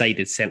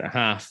left-sided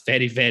centre-half.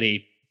 Very,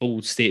 very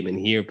bold statement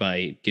here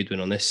by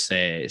Goodwin on this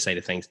side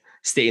of things,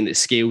 stating that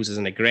Scales is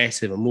an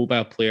aggressive and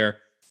mobile player,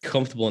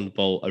 comfortable on the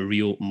ball, a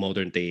real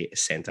modern-day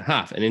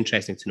centre-half. And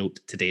interesting to note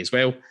today as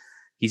well,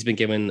 he's been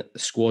given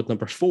squad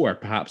number 4,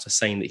 perhaps a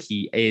sign that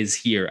he is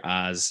here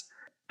as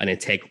an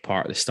integral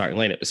part of the starting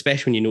lineup,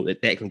 especially when you note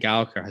that Declan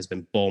Gallagher has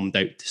been bombed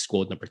out to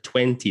squad number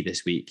 20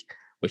 this week,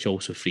 which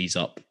also frees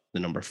up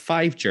the number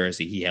 5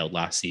 jersey he held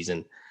last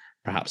season,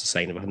 perhaps a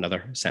sign of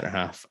another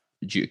centre-half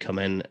due to come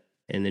in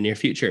the near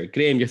future.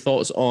 Graham, your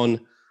thoughts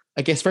on,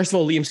 I guess, first of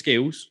all, Liam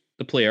Scales,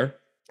 the player,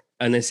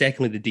 and then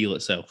secondly, the deal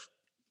itself?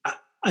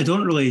 I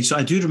don't really. So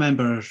I do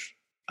remember,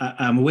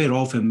 I'm aware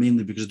of him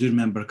mainly because I do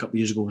remember a couple of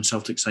years ago when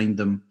Celtic signed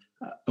him.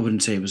 I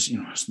wouldn't say it was,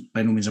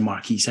 by no means a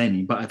marquee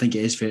signing, but I think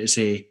it is fair to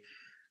say,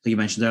 like you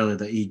mentioned earlier,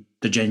 that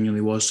there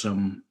genuinely was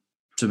some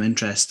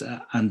interest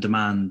and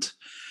demand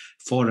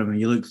for him. And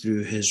you look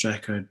through his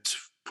record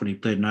when he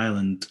played in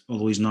Ireland,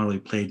 although he's not really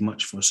played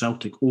much for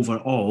Celtic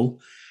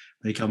overall,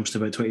 when he comes to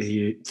about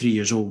 23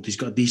 years old, he's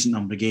got a decent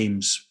number of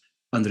games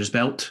under his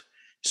belt.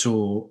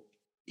 So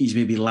he's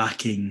maybe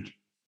lacking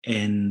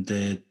in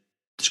the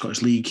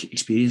Scottish League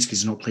experience because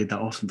he's not played that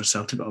often for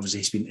Celtic, but obviously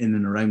he's been in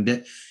and around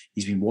it.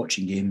 He's been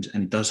watching games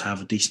and he does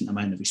have a decent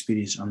amount of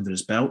experience under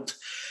his belt.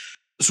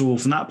 So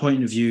from that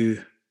point of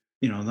view,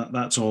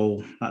 that's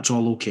all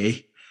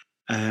okay.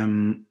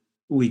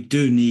 We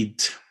do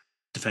need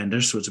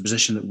defenders, so it's a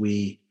position that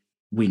we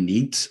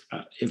need.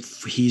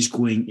 If he's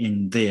going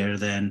in there,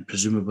 then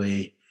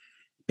presumably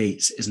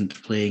Bates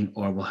isn't playing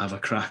or will have a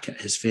crack at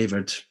his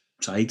favoured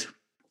side.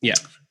 Yeah.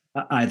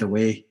 Either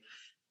way,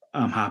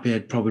 I'm happy.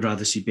 I'd probably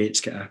rather see Bates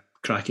get a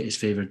crack at his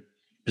favoured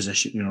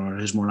position, or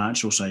his more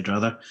natural side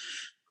rather,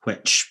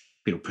 which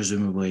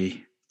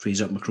presumably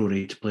frees up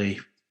McCrory to play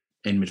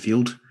in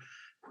midfield,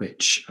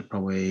 which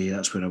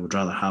that's where I would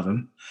rather have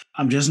him.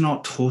 I'm just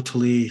not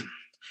totally.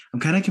 I'm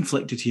kind of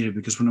conflicted here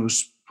because when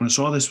I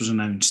saw this was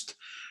announced,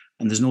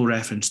 and there's no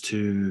reference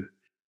to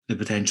the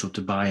potential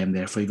to buy him,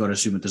 therefore you got to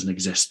assume it doesn't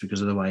exist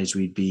because otherwise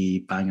we'd be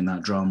banging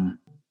that drum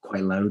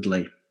quite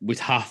loudly. We'd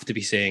have to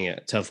be saying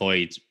it to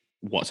avoid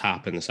what's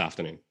happened this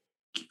afternoon.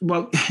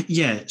 Well,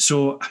 yeah.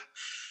 So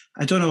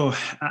I don't know.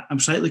 I'm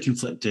slightly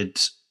conflicted,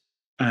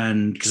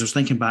 and because I was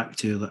thinking back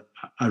to that,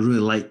 I really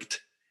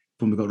liked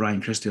when we got Ryan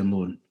Christie on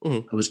loan.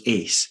 Mm-hmm. It was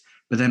ace,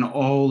 but then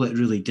all it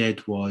really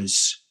did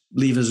was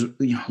leave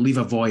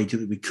a void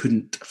that we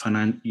couldn't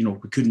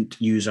we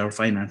couldn't use our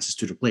finances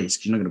to replace,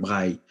 because you're not going to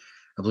buy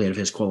a player of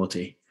his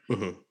quality.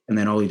 Mm-hmm. And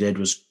then all he did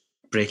was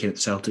break in at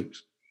the Celtic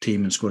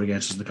team and score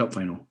against us in the cup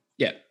final.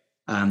 Yeah.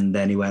 And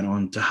then he went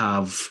on to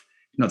have,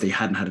 not that he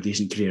hadn't had a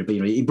decent career, but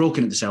he broke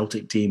in at the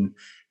Celtic team,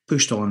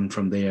 pushed on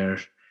from there,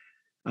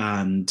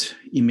 and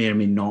he may or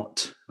may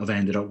not have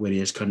ended up where he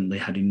is currently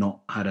had he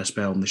not had a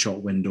spell in the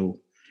short window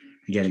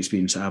and get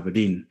experience at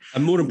Aberdeen.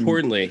 And more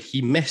importantly,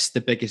 he missed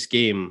the biggest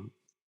game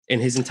in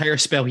his entire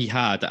spell he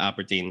had at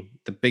Aberdeen.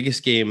 The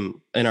biggest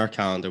game in our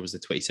calendar was the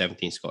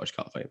 2017 Scottish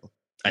Cup final,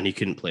 and he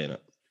couldn't play in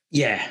it.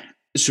 Yeah.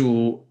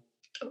 So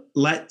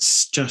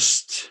let's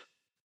just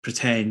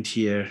pretend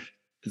here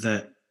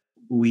that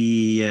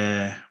we,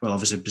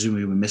 obviously,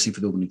 presumably we're missing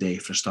for the opening day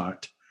for a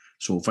start.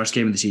 So first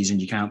game of the season,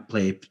 you can't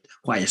play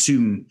what I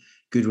assume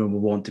Goodwin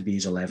will want to be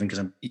his 11, because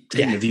I'm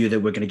taking the view that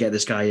we're going to get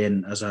this guy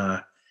in as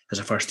a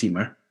first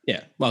teamer.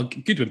 Yeah. Well,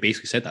 Goodwin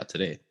basically said that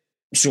today.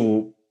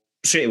 So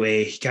straight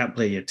away, he can't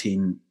play your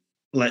team.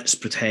 Let's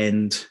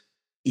pretend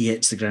he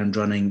hits the ground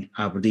running.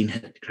 Aberdeen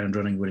hit the ground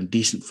running. We're in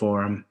decent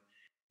form.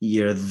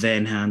 You're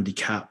then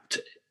handicapped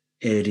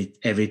every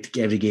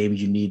game.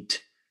 You need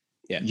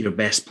your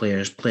best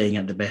players playing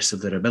at the best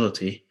of their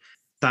ability.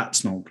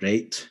 That's not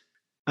great.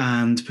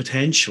 And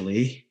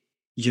potentially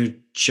you're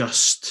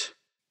just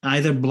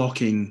either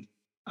blocking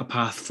a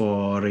path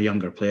for a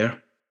younger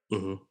player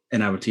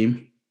in our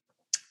team.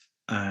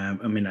 I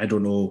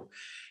don't know,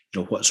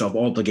 what sort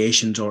of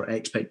obligations or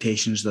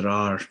expectations there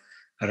are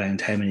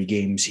around how many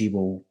games he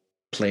will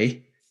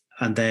play.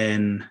 And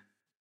then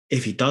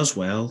if he does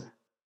well,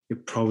 you're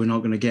probably not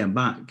going to get him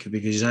back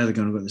because he's either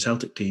going to go to the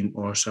Celtic team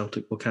or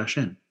Celtic will cash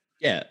in.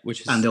 Yeah,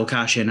 which is... And they'll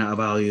cash in at a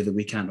value that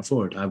we can't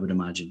afford, I would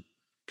imagine.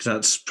 Because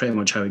that's pretty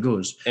much how it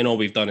goes. And all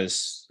we've done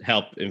is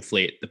help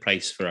inflate the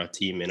price for a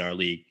team in our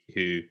league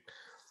who...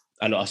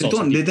 They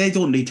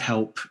don't need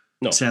help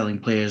selling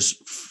players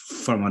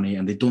for money,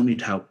 and they don't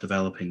need help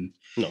developing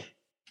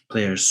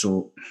players.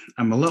 So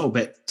I'm a little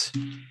bit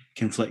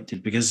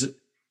conflicted because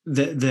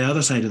the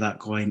other side of that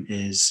coin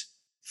is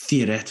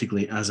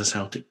theoretically, as a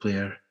Celtic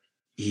player,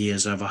 he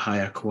is of a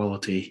higher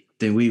quality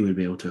than we would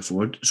be able to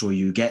afford. So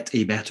you get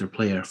a better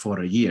player for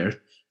a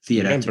year, theoretically.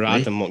 You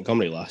remember Adam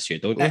Montgomery last year,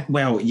 don't you?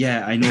 Well,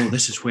 yeah, I know.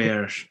 This is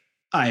where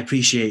I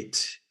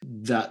appreciate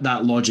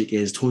that logic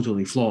is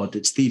totally flawed.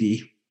 It's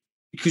theory.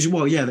 Because,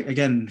 well, yeah,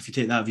 again, if you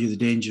take that view, the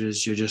danger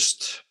is you're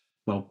just,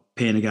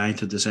 paying a guy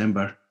until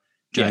December,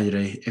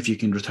 January, if you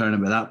can return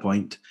him at that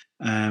point.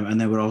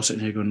 And then we're all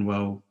sitting here going,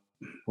 well,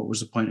 what was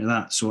the point of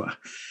that? So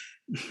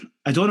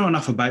I don't know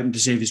enough about him to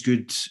say if he's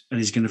good and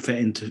he's going to fit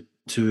into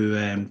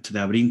the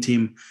Aberdeen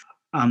team.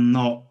 I'm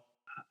not,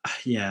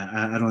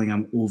 I don't think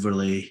I'm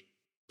overly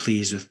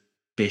pleased with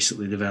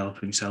basically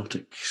developing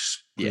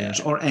Celtic's players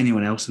or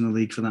anyone else in the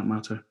league for that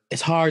matter.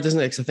 It's hard, isn't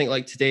it? Because I think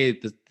like today,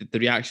 the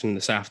reaction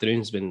this afternoon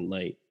has been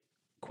like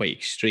quite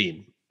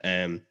extreme.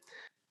 And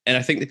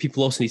I think that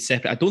people also need to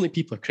separate. I don't think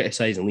people are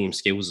criticising Liam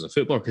Scales as a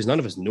footballer because none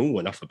of us know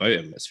enough about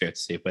him, it's fair to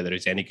say, whether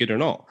he's any good or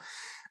not.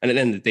 And at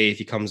the end of the day, if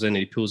he comes in and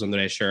he pulls on the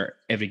red shirt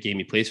every game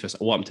he plays for us,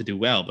 I want him to do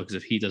well because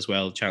if he does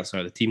well, chances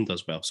are the team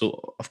does well.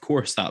 So, of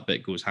course, that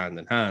bit goes hand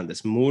in hand.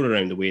 It's more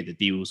around the way the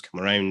deals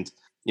come around.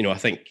 You know, I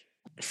think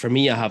for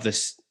me, I have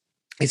this...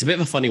 It's a bit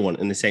of a funny one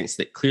in the sense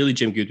that clearly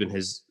Jim Goodwin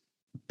has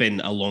been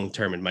a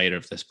long-term admirer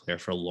of this player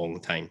for a long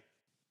time.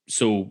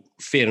 So,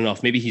 fair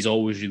enough. Maybe he's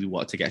always really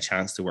wanted to get a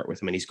chance to work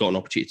with him and he's got an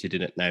opportunity to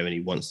do it now and he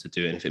wants to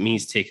do it. And if it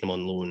means taking him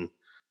on loan,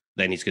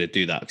 then he's going to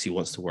do that because he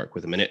wants to work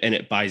with him. And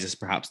it buys us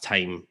perhaps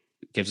time,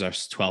 gives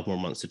us 12 more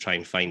months to try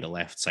and find a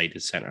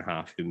left-sided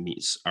centre-half who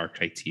meets our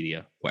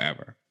criteria,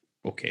 whatever.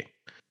 Okay.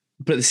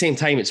 But at the same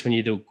time, it's when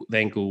you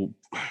then go...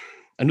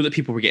 I know that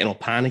people were getting all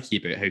panicky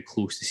about how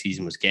close the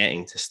season was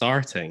getting to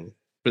starting,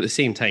 but at the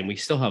same time, we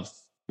still have,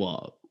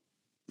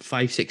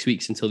 5-6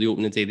 weeks until the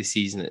opening day of the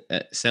season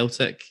at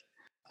Celtic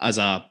as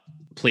a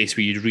place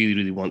where you'd really,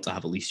 really want to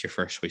have at least your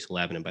first choice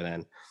 11. And by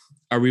then,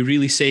 are we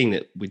really saying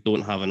that we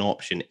don't have an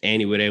option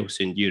anywhere else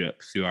in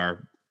Europe through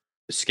our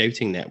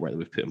scouting network that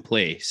we've put in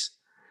place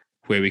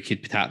where we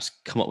could perhaps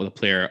come up with a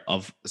player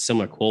of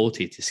similar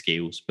quality to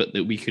Scales, but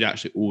that we could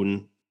actually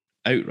own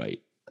outright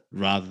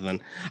rather than...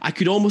 I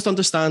could almost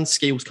understand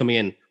Scales coming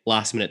in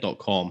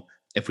lastminute.com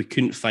if we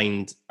couldn't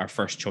find our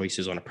first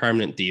choices on a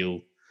permanent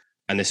deal,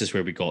 and this is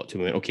where we got to.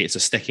 We went, okay, it's a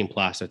sticking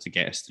plaster to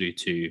get us through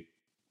to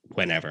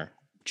whenever,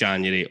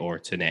 January or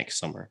to next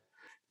summer.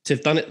 To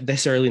have done it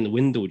this early in the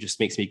window just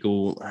makes me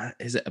go,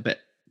 is it a bit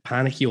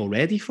panicky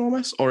already from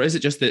us? Or is it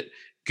just that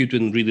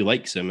Goodwin really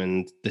likes him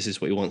and this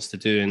is what he wants to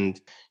do and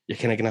you're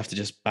kind of going to have to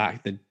just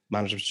back the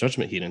manager's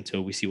judgment here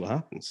until we see what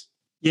happens?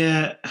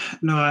 Yeah,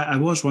 no, I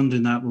was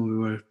wondering that when we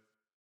were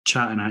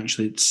chatting,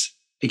 actually. It's,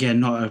 again,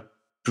 not a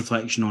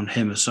reflection on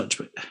him as such,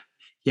 but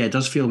yeah, it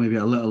does feel maybe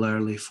a little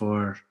early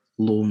for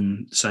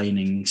loan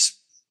signings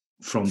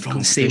from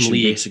the same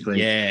league,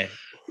 basically.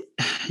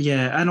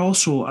 Yeah, and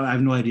also I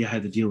have no idea how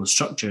the deal is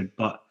structured,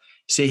 but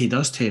say he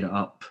does tear it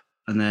up,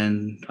 and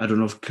then I don't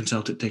know if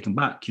Celtic take him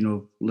back. You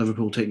know,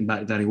 Liverpool taking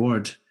back Danny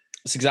Ward.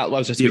 That's exactly what I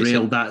was just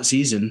derailed that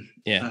season.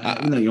 Yeah,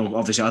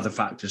 obviously other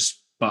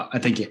factors, but I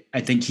think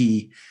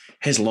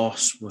his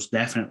loss was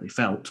definitely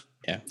felt.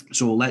 Yeah.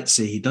 So let's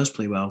say he does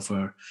play well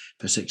for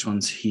 6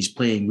 months. He's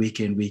playing week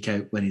in, week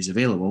out when he's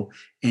available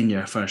in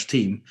your first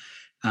team,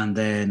 and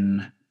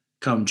then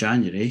come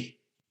January,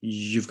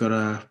 you've got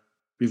a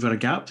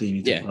gap that you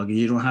need to plug, and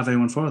you don't have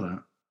anyone for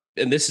that.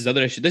 And this is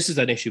another issue. This is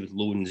an issue with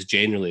loans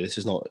generally. This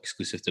is not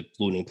exclusive to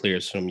loaning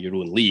players from your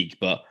own league,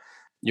 but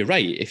you're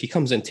right. If he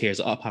comes in, tears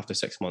it up after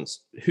 6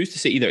 months, who's to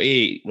say either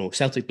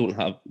Celtic don't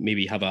have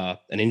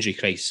an injury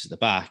crisis at the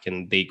back,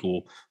 and they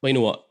go, well, you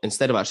know what?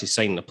 Instead of actually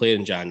signing a player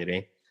in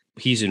January,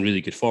 he's in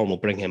really good form. We'll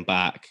bring him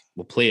back.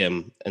 We'll play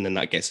him, and then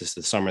that gets us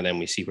to the summer. Then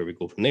we see where we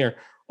go from there.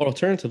 Or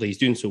alternatively, he's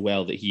doing so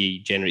well that he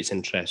generates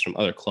interest from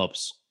other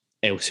clubs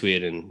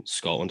elsewhere in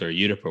Scotland or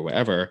Europe or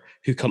whatever,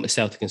 who come to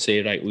Celtic and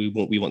say, right, we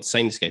want to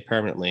sign this guy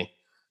permanently.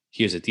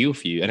 Here's a deal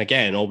for you. And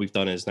again, all we've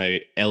done is now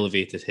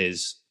elevated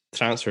his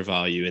transfer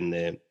value in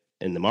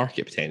the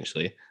market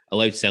potentially,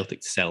 allowed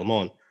Celtic to sell him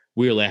on.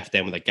 We're left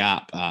then with a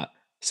gap at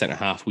centre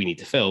half we need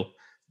to fill,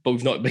 but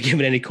we've not been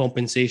given any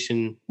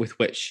compensation with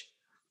which,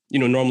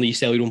 normally you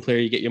sell your own player,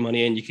 you get your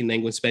money in, you can then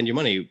go and spend your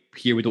money.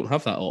 Here we don't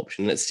have that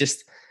option. It's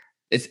just,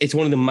 it's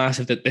one of the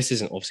massive, that this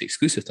isn't obviously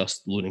exclusive to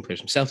us loaning players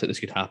from Celtic. This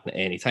could happen at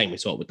any time. We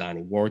saw it with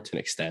Danny Ward to an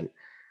extent.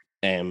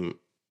 It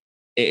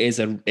is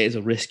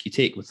a risk you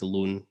take with the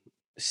loan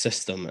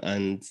system,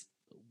 and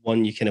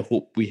one you kind of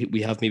hope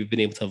we have maybe been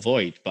able to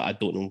avoid, but I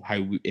don't know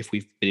if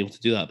we've been able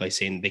to do that by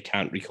saying they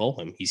can't recall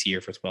him. He's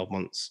here for 12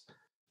 months,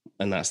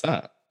 and that's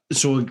that.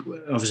 So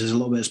obviously there's a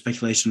little bit of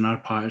speculation on our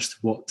part as to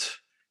what,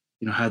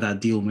 how that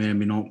deal may or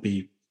may not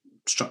be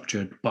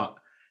structured. But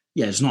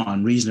yeah, it's not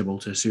unreasonable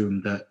to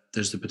assume that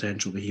there's the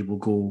potential that he will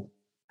go.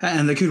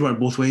 And they could work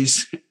both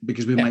ways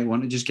because we might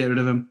want to just get rid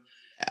of him.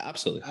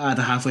 Absolutely. At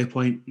the halfway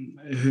point,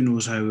 who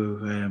knows how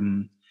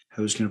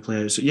it's going to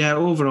play out. So yeah,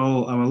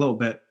 overall, I'm a little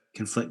bit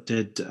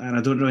conflicted, and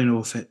I don't really know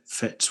if it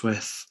fits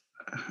with,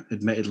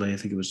 admittedly, I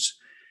think it was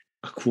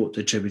a quote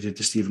attributed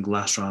to Stephen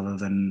Glass rather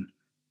than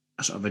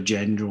a sort of a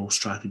general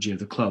strategy of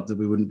the club, that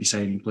we wouldn't be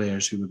signing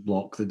players who would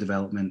block the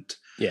development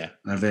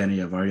of any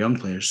of our young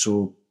players.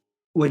 So,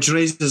 which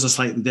raises a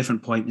slightly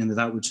different point in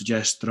that would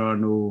suggest there are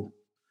no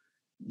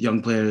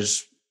young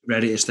players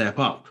ready to step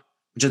up,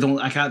 which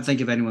I can't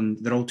think of anyone.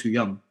 They're all too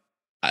young.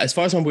 As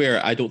far as I'm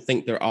aware, I don't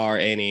think there are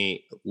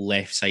any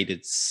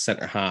left-sided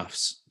centre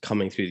halves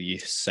coming through the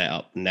youth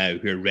setup now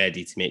who are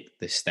ready to make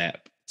this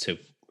step to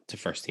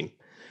first team.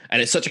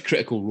 And it's such a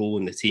critical role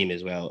in the team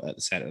as well at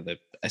the centre of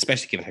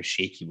especially given how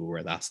shaky we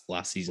were last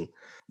season.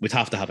 We'd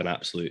have to have an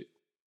absolute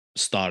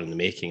star in the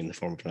making in the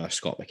form of another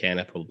Scott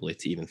McKenna probably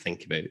to even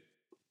think about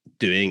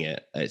doing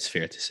it. It's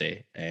fair to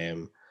say.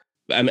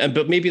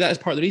 But maybe that is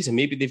part of the reason.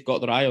 Maybe they've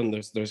got their eye on.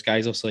 There's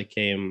guys also like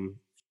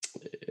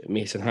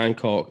Mason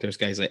Hancock. There's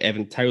guys like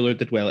Evan Towler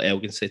did well at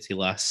Elgin City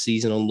last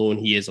season on loan.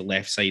 He is a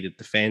left-sided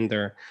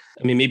defender.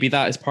 I mean, maybe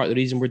that is part of the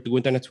reason we're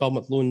going down a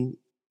 12-month loan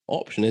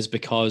option, is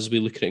because we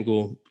look at it and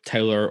go,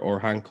 Towler or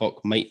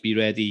Hancock might be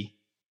ready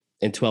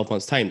in 12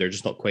 months' time. They're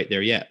just not quite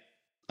there yet.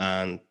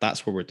 And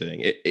that's what we're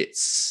doing.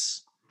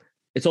 It's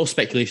all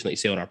speculation, like you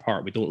say, on our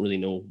part. We don't really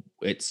know.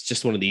 It's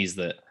just one of these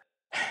that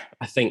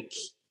I think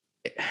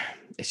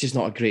it's just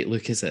not a great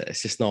look, is it?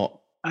 It's just not.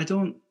 I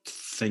don't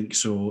think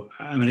so.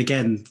 I mean,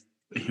 again,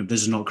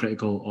 this is not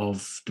critical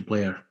of the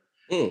player.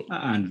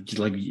 And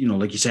like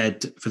you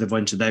said, for the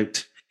avoidance of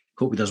doubt,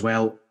 hope he does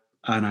well.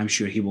 And I'm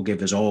sure he will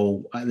give us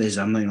all. There's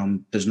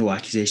no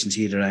accusations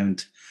here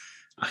around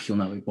he'll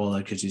not be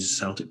bothered because he's a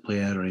Celtic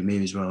player, or he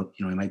may as well,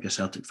 he might be a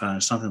Celtic fan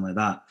or something like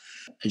that.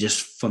 It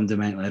just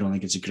fundamentally, I don't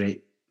think it's a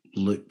great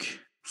look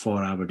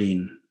for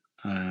Aberdeen.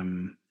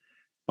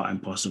 But I'm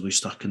possibly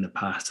stuck in the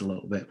past a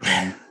little bit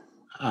when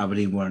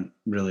Aberdeen weren't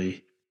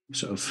really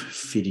sort of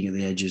feeding at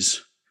the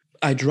edges.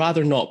 I'd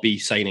rather not be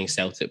signing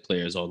Celtic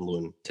players on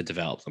loan to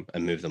develop them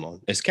and move them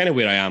on. It's kind of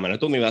where I am, and I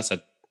don't think that's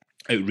an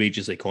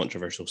outrageously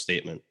controversial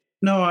statement.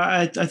 No,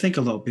 I think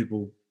a lot of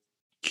people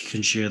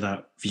can share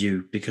that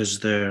view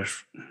because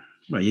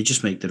you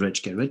just make the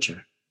rich get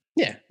richer.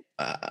 Yeah.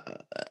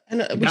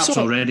 And that's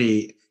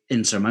already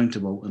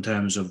insurmountable in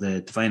terms of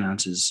the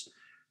finances.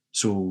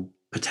 So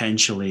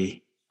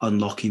potentially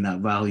unlocking that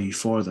value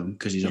for them,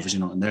 because he's obviously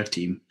not in their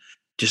team,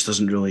 just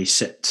doesn't really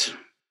sit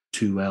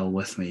too well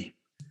with me.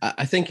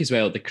 I think as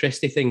well, the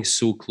Christie thing's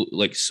so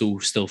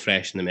still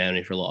fresh in the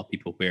memory for a lot of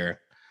people, where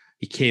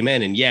he came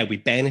in and we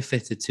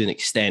benefited to an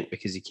extent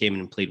because he came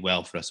in and played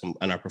well for us,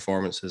 and our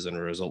performances and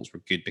our results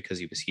were good because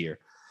he was here.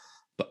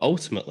 But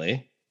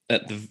ultimately,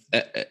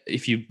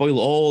 if you boil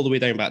all the way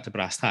down back to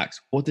brass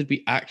tacks, what did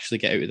we actually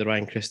get out of the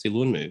Ryan Christie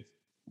loan move?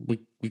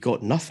 We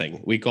got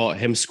nothing. We got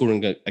him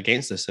scoring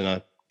against us in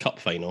a cup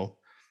final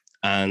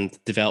and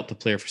developed a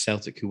player for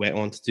Celtic who went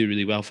on to do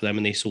really well for them,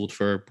 and they sold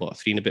for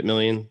 $3 and a bit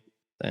million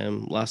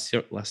last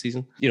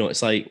season.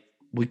 It's like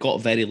we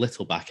got very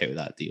little back out of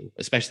that deal,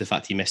 especially the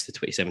fact he missed the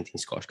 2017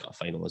 Scottish Cup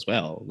final as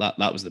well.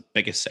 That was the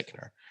biggest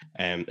sickener.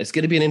 It's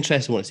going to be an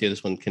interesting one to see how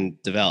this one can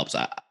develop.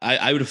 So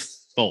I would have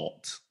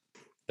thought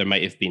there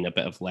might have been a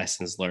bit of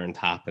lessons learned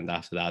happened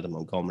after the Adam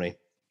Montgomery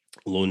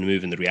loan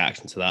move and the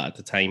reaction to that at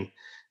the time,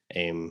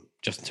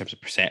 just in terms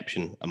of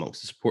perception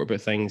amongst the support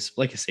about things.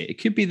 Like I say, it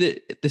could be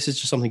that this is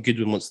just something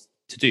Goodwin wants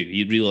to do.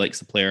 He really likes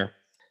the player.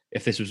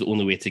 If this was the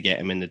only way to get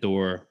him in the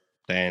door,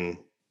 then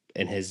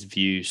in his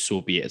view,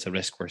 so be it. It's a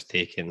risk worth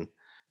taking.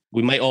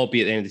 We might all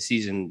be at the end of the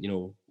season,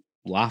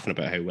 laughing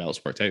about how well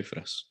it's worked out for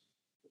us.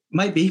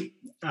 Might be,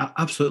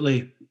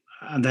 absolutely.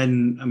 And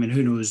then, I mean,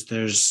 who knows?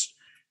 There's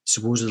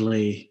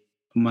supposedly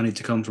money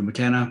to come from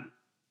McKenna.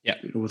 Yeah,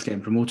 with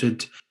getting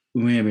promoted.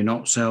 We may or may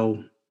not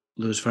sell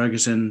Lewis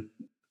Ferguson.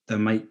 There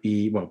might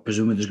be,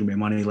 presumably there's going to be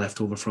money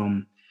left over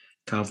from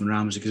Calvin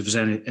Ramsey, because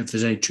if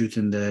there's any truth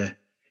in the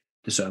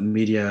sort of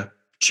media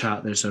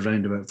chat, there's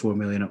around about 4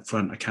 million up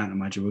front. I can't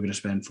imagine we're going to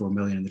spend 4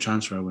 million in the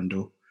transfer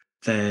window.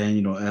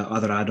 Then,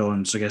 other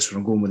add-ons, I guess where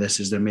I'm going with this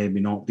is there maybe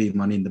not be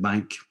money in the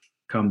bank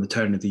come the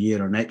turn of the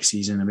year or next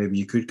season, and maybe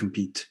you could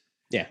compete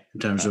in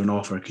terms of an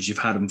offer, because you've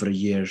had him for a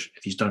year.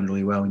 If he's done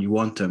really well and you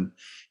want him,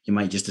 you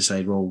might just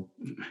decide, well,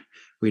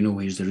 we know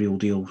he's the real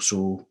deal,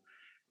 so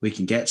we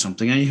can get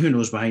something. And who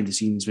knows, behind the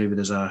scenes, maybe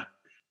there's a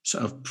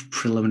sort of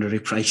preliminary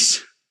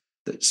price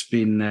that's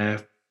been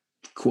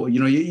quoted.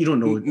 You don't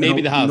know.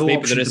 Maybe they have. No maybe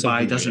option there is to buy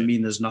something doesn't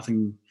mean there's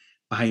nothing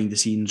behind the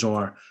scenes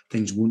or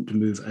things won't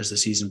move as the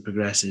season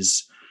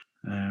progresses.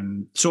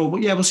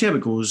 We'll see how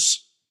it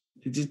goes.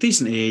 It's a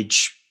decent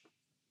age,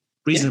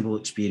 reasonable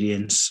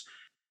experience,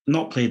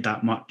 not played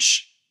that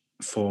much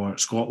for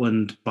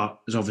Scotland, but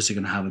is obviously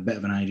going to have a bit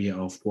of an idea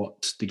of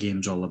what the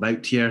game's all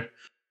about here.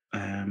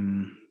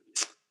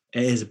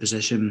 It is a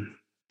position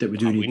that we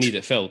do need. We need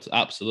it filled,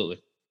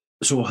 absolutely.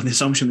 So on the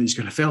assumption that he's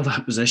going to fill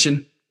that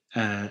position,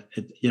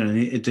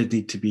 it did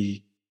need to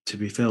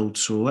be filled.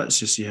 So let's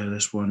just see how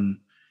this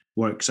one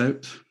works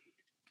out.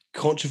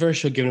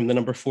 Controversial, giving him the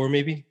number 4,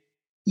 maybe.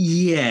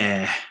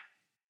 Yeah,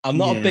 I'm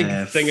not a big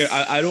thinger.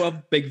 I don't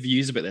have big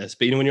views about this,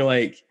 but when you're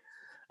like,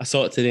 I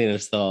saw it today and I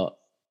just thought,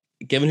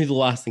 given who the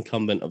last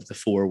incumbent of the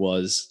 4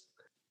 was,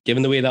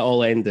 given the way that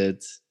all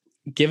ended,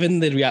 given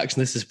the reaction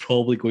this is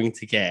probably going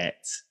to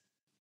get,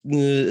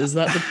 is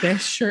that the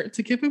best shirt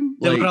to give him?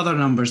 There were other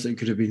numbers that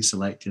could have been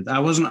selected.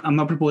 I'm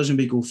not proposing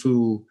we go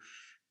full.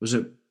 Was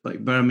it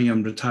like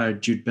Birmingham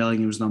retired Jude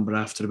Bellingham's number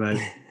after about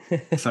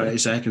 30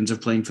 seconds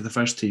of playing for the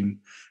first team?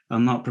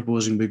 I'm not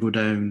proposing we go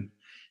down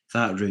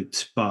that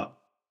route, but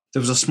there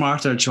was a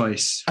smarter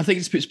choice. I think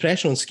it just puts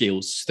pressure on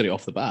Scales straight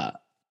off the bat.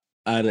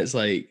 And it's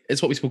like,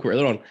 it's what we spoke about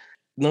earlier on.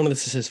 None of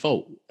this is his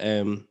fault.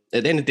 At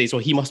the end of the day, so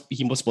he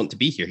must want to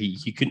be here.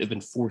 He couldn't have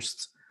been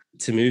forced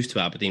to move to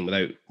Aberdeen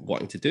without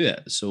wanting to do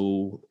it.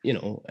 So,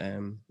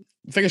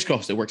 fingers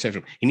crossed it works out for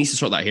him. He needs to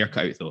sort that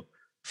haircut out, though.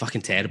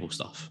 Fucking terrible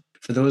stuff.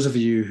 For those of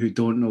you who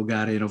don't know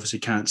Gary and obviously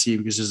can't see him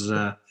because this is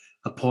a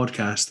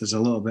podcast, there's a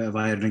little bit of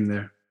ironing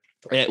there.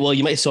 Well,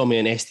 you might have saw me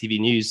on STV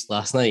News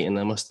last night, and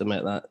I must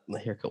admit that the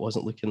haircut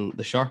wasn't looking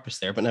the sharpest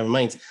there, but never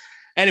mind.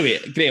 Anyway,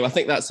 Graham, I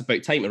think that's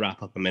about time to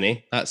wrap up a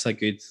mini. That's a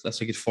good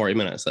 40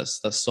 minutes.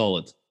 That's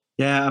solid.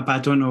 Yeah, but I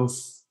don't know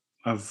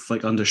if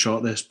I've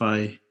undershot this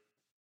by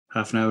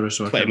half an hour or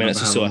so. 20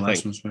 minutes or so, I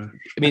think.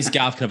 It means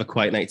Gav can have a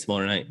quiet night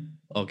tomorrow night.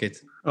 All good.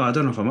 Oh, I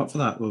don't know if I'm up for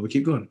that. Will we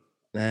keep going?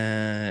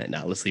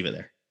 Nah, let's leave it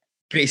there.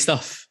 Great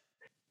stuff.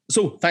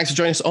 So, thanks for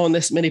joining us on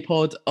this mini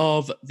pod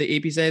of the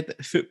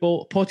ABZ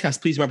Football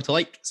Podcast. Please remember to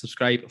like,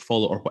 subscribe,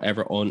 follow, or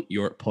whatever on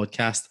your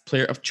podcast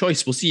player of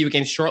choice. We'll see you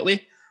again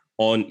shortly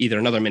on either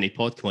another mini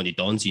pod, come on you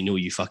Dons, you know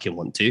you fucking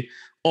want to,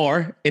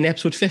 or in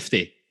episode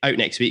 50, out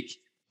next week.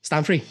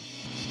 Stand free.